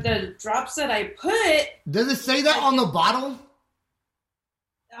 but the drops that I put. Does it say that on the bottle?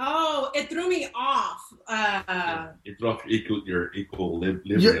 Oh, it threw me off. It dropped your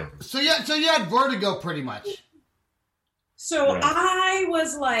equilibrium. So you had vertigo pretty much. So Right. I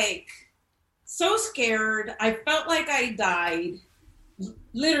was like so scared. I felt like I died.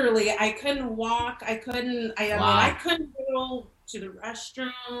 Literally, I couldn't walk. I couldn't go to the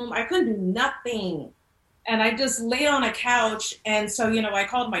restroom. I couldn't do nothing. And I just laid on a couch. And so, I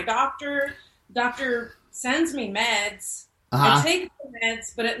called my doctor. Doctor sends me meds. I take the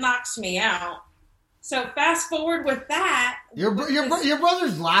meds, but it knocks me out. So fast forward with that. Your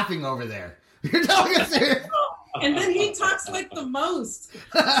brother's laughing over there. You're telling us here. And then he talks like the most.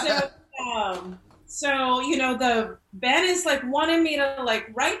 So the band is like wanting me to like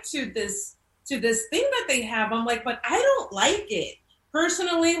write to this thing that they have. I'm like, but I don't like it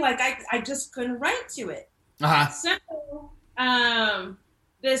personally. Like I just couldn't write to it. So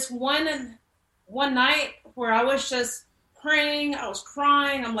this one night where I was just praying, I was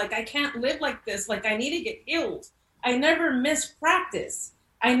crying. I'm like, I can't live like this. Like I need to get healed. I never miss practice.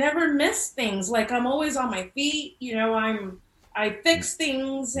 I never miss things. Like I'm always on my feet. I fix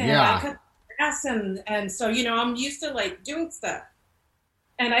things and I cut grass and so I'm used to like doing stuff.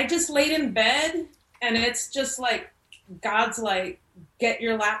 And I just laid in bed and it's just like God's like, get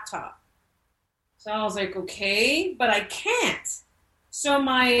your laptop. So I was like, okay, but I can't. So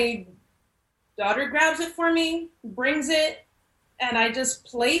my daughter grabs it for me, brings it, and I just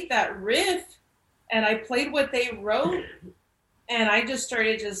played that riff, and I played what they wrote, and I just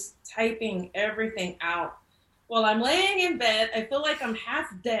started just typing everything out. While I'm laying in bed, I feel like I'm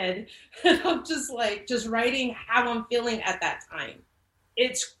half dead, and I'm just writing how I'm feeling at that time.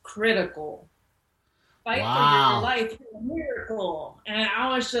 It's critical. Fight for your life, you're a miracle. And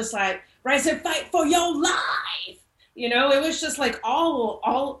I was just like, rise and fight for your life. It was just like all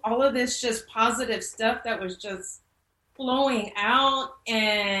of this just positive stuff that was just flowing out,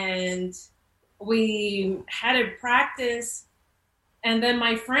 and we had a practice. And then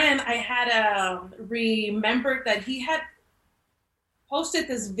my friend, I had remembered that he had posted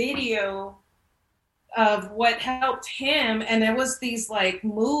this video of what helped him, and it was these like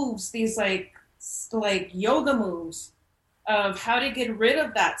moves, these like yoga moves of how to get rid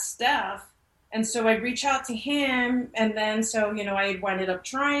of that stuff. And so I reached out to him, and then I ended up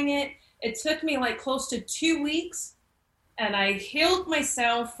trying it. It took me like close to 2 weeks, and I healed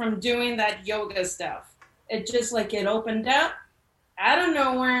myself from doing that yoga stuff. It just like it opened up out of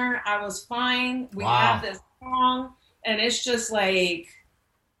nowhere. I was fine. We have this song, and it's just like,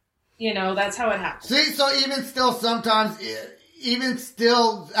 that's how it happens. See, so even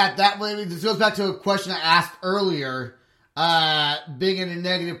still at that point, this goes back to a question I asked earlier. Being in a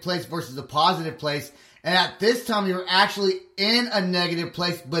negative place versus a positive place. And at this time, you were actually in a negative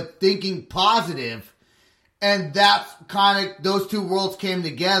place, but thinking positive. And that's kind of, those two worlds came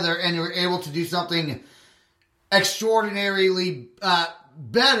together and you were able to do something extraordinarily,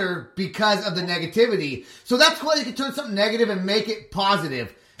 better because of the negativity. So that's cool. You can turn something negative and make it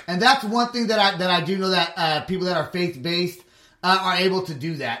positive. And that's one thing that I do know that, people that are faith-based, are able to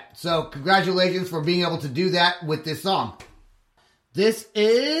do that. So congratulations for being able to do that with this song. This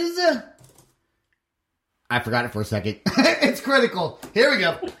is I forgot it for a second. It's critical. Here we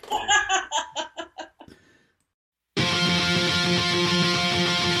go.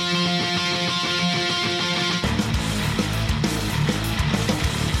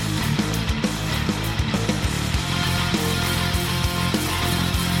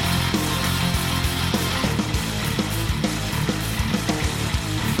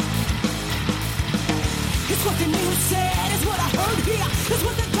 It's what the news said, it's what I heard here, it's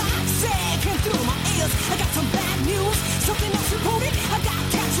what the doc said, came through my ears. I got some bad news, something else reported. I got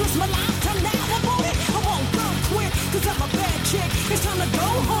cancerous, my lifetime now I want it. I won't go quick, cause I'm a bad chick. It's time to go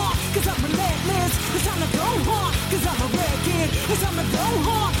hard, cause I'm relentless. It's time to go hard, cause I'm a wreck-it. It's time to go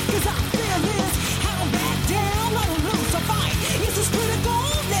hard, cause I'm fearless. I don't back down, I don't lose a fight. It's just critical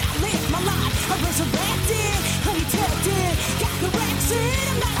that I live my life. I resurrected, undetected, got the vaccine,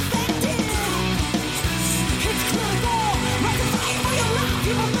 I'm not affected. It's critical, rise and fight for your life,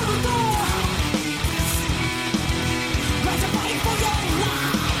 you're a miracle. Rise and fight for your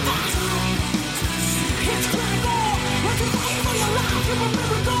life. It's critical, rise and fight for your life, you're a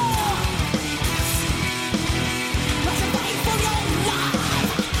miracle. Rise and fight for your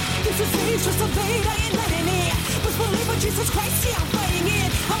life. This is just a bait, I ain't letting it. But believe in Jesus Christ, see I'm fighting it.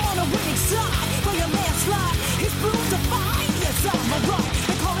 I'm on the winning side, for your landslide. His bruise to fight, yes I'm alright.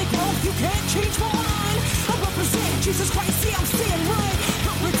 I call it growth, you can't change my mind. I represent Jesus Christ, see I'm staying right.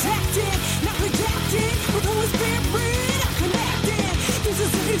 I'm protected, not rejected. With Holy Spirit, I'm connected. This is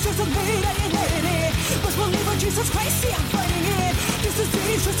just a bait, I ain't letting it. But believe in Jesus Christ, see I'm fighting it. This is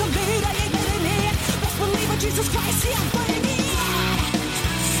just a bait, I ain't letting it. But believe in Jesus Christ, see I'm fighting it.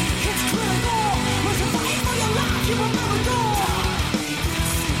 It's critical, rise and fight for your life, you're a miracle.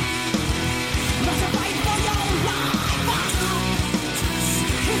 Rise and fight for your life.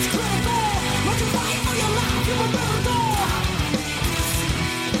 It's critical, rise and fight for your life, you're a miracle.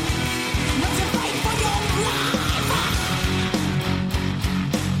 Rise and fight for your life.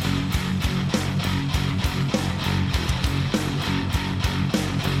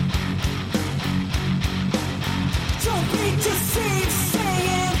 Don't be deceived,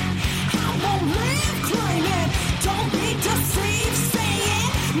 saying I won't live, claiming. Don't be deceived, saying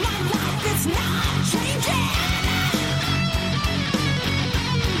my life is not changing.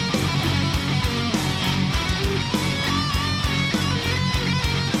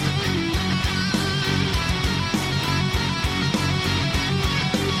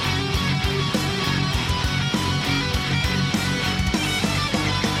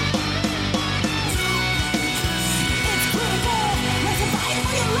 It's critical, rise and fight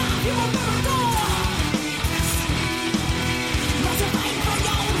for your life, you're a miracle. Rise and fight for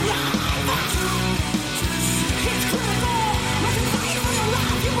your life. It's critical, rise and fight for your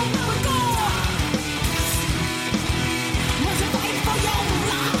life, you're a miracle. Rise and fight for your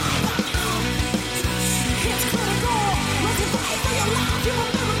life. It's critical, rise and fight for your life, you're a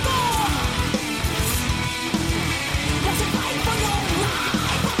miracle. Rise and fight for your life.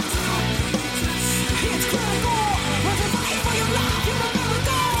 It's critical, rise and fight for your life, you're a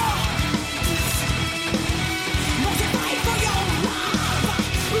miracle. Rise and fight for your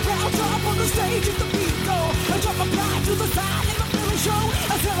life. We round up on the stage at the beat go. I drop my pride to the side and my feeling show.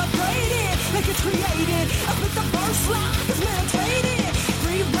 I celebrate it like it's created. I put the first line, it's meditated.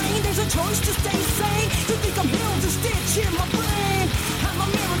 Free reign, there's a choice to stay sane. To think I'm healed, to stitch in my brain. I'm a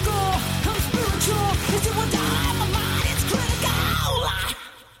miracle, I'm spiritual. It's do or die, my mind, it's critical.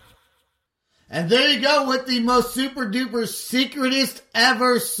 And there you go with the most super duper secretest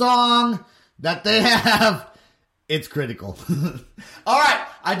ever song that they have. It's critical. All right.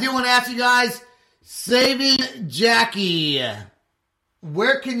 I do want to ask you guys, Saving Jackie,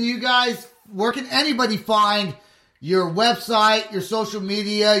 where can anybody find your website, your social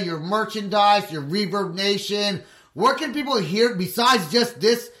media, your merchandise, your Reverb Nation? Where can people hear, besides just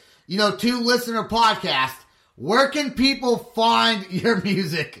this, 2-listener podcast, where can people find your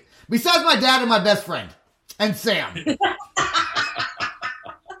music? Besides my dad and my best friend, and Sam.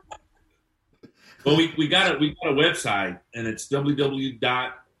 Well, we got a website, and it's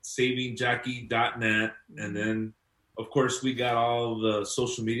www.savingjackie.net, and then of course we got all the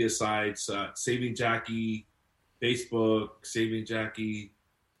social media sites: Saving Jackie, Facebook, Saving Jackie,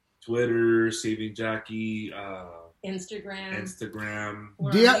 Twitter, Saving Jackie, Instagram.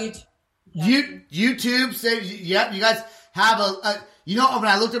 YouTube. Yep, you guys have when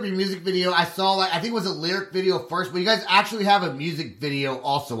I looked up your music video, I saw I think it was a lyric video first, but you guys actually have a music video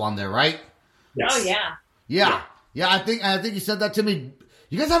also on there, right? Yes. Oh yeah. Yeah. I think you said that to me.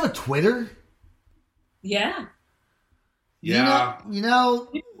 You guys have a Twitter? Yeah. Yeah. You know.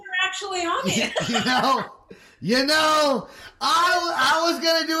 We're actually on it. You know, I was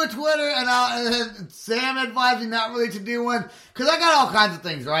going to do a Twitter, and Sam advised me not really to do one, because I got all kinds of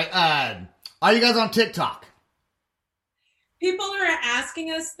things, right? Are you guys on TikTok? People are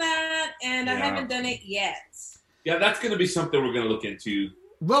asking us that, and I haven't done it yet. Yeah, that's going to be something we're going to look into.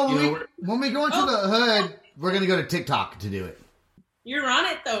 Well, when we go into the hood, we're going to go to TikTok to do it. You're on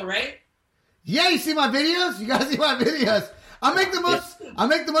it, though, right? Yeah, you see my videos? You guys see my videos? I make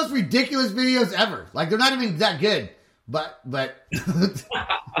the most ridiculous videos ever. Like, they're not even that good. But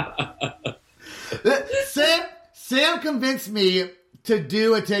Sam convinced me to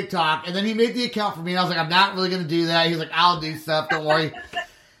do a TikTok, and then he made the account for me, and I was like, I'm not really going to do that. He's like, I'll do stuff, don't worry.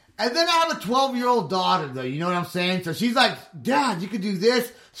 And then I have a 12-year-old daughter, though, you know what I'm saying? So she's like, Dad, you could do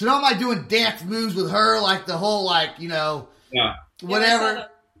this. So now I'm doing dance moves with her, like the whole, whatever.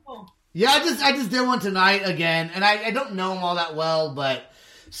 Yeah, I just did one tonight again, and I don't know them all that well, but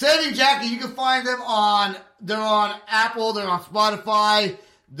Sandy and Jackie, you can find them they're on Apple, they're on Spotify,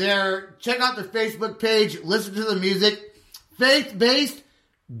 check out their Facebook page, listen to the music. Faith-based,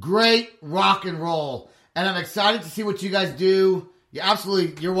 great rock and roll. And I'm excited to see what you guys do. Yeah,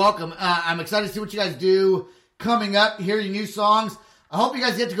 absolutely, you're welcome. I'm excited to see what you guys do coming up, hear your new songs. I hope you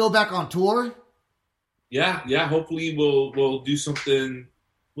guys get to go back on tour. Yeah, hopefully we'll do something.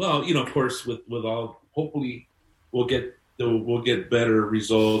 Well, of course, hopefully we'll get better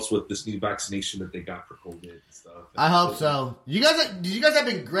results with this new vaccination that they got for COVID and stuff. I hope so. You guys have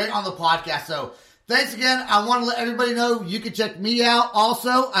been great on the podcast. So thanks again. I want to let everybody know you can check me out.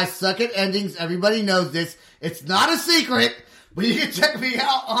 Also, I suck at endings. Everybody knows this. It's not a secret, but you can check me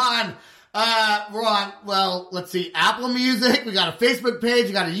out on. We're on, let's see, Apple Music. We got a Facebook page.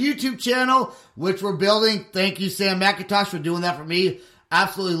 We got a YouTube channel, which we're building. Thank you, Sam McIntosh, for doing that for me.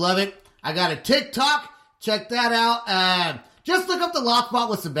 Absolutely love it. I got a TikTok. Check that out. Just look up the Loud Spot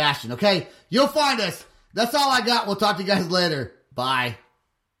with Sebastian, okay? You'll find us. That's all I got. We'll talk to you guys later. Bye.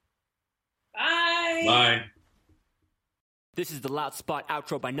 Bye. Bye. This is the Loud Spot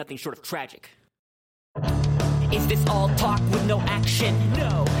outro by Nothing Short of Tragic. Is this all talk with no action?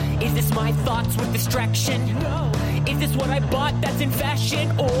 No. Is this my thoughts with distraction? No. Is this what I bought that's in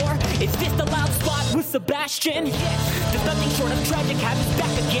fashion? Or is this the Loud Spot with Sebastian? Yes. Does Nothing Short of Tragic have his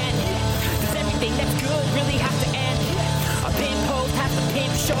back again? Yes. Does everything that's good really have to end? Yes. Our pimp host has to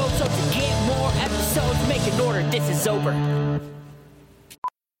pimp show, so to get more episodes, make an order, this is over.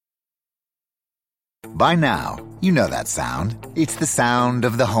 By now, you know that sound. It's the sound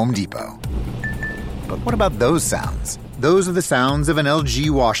of the Home Depot. But what about those sounds? Those are the sounds of an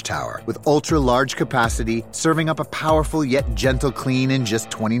LG wash tower with ultra-large capacity, serving up a powerful yet gentle clean in just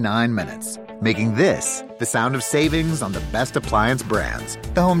 29 minutes. Making this the sound of savings on the best appliance brands.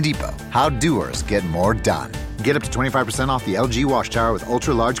 The Home Depot. How doers get more done. Get up to 25% off the LG wash tower with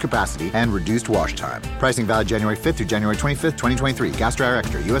ultra-large capacity and reduced wash time. Pricing valid January 5th through January 25th, 2023. Gas Dryer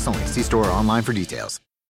Extra. U.S. only. See store or online for details.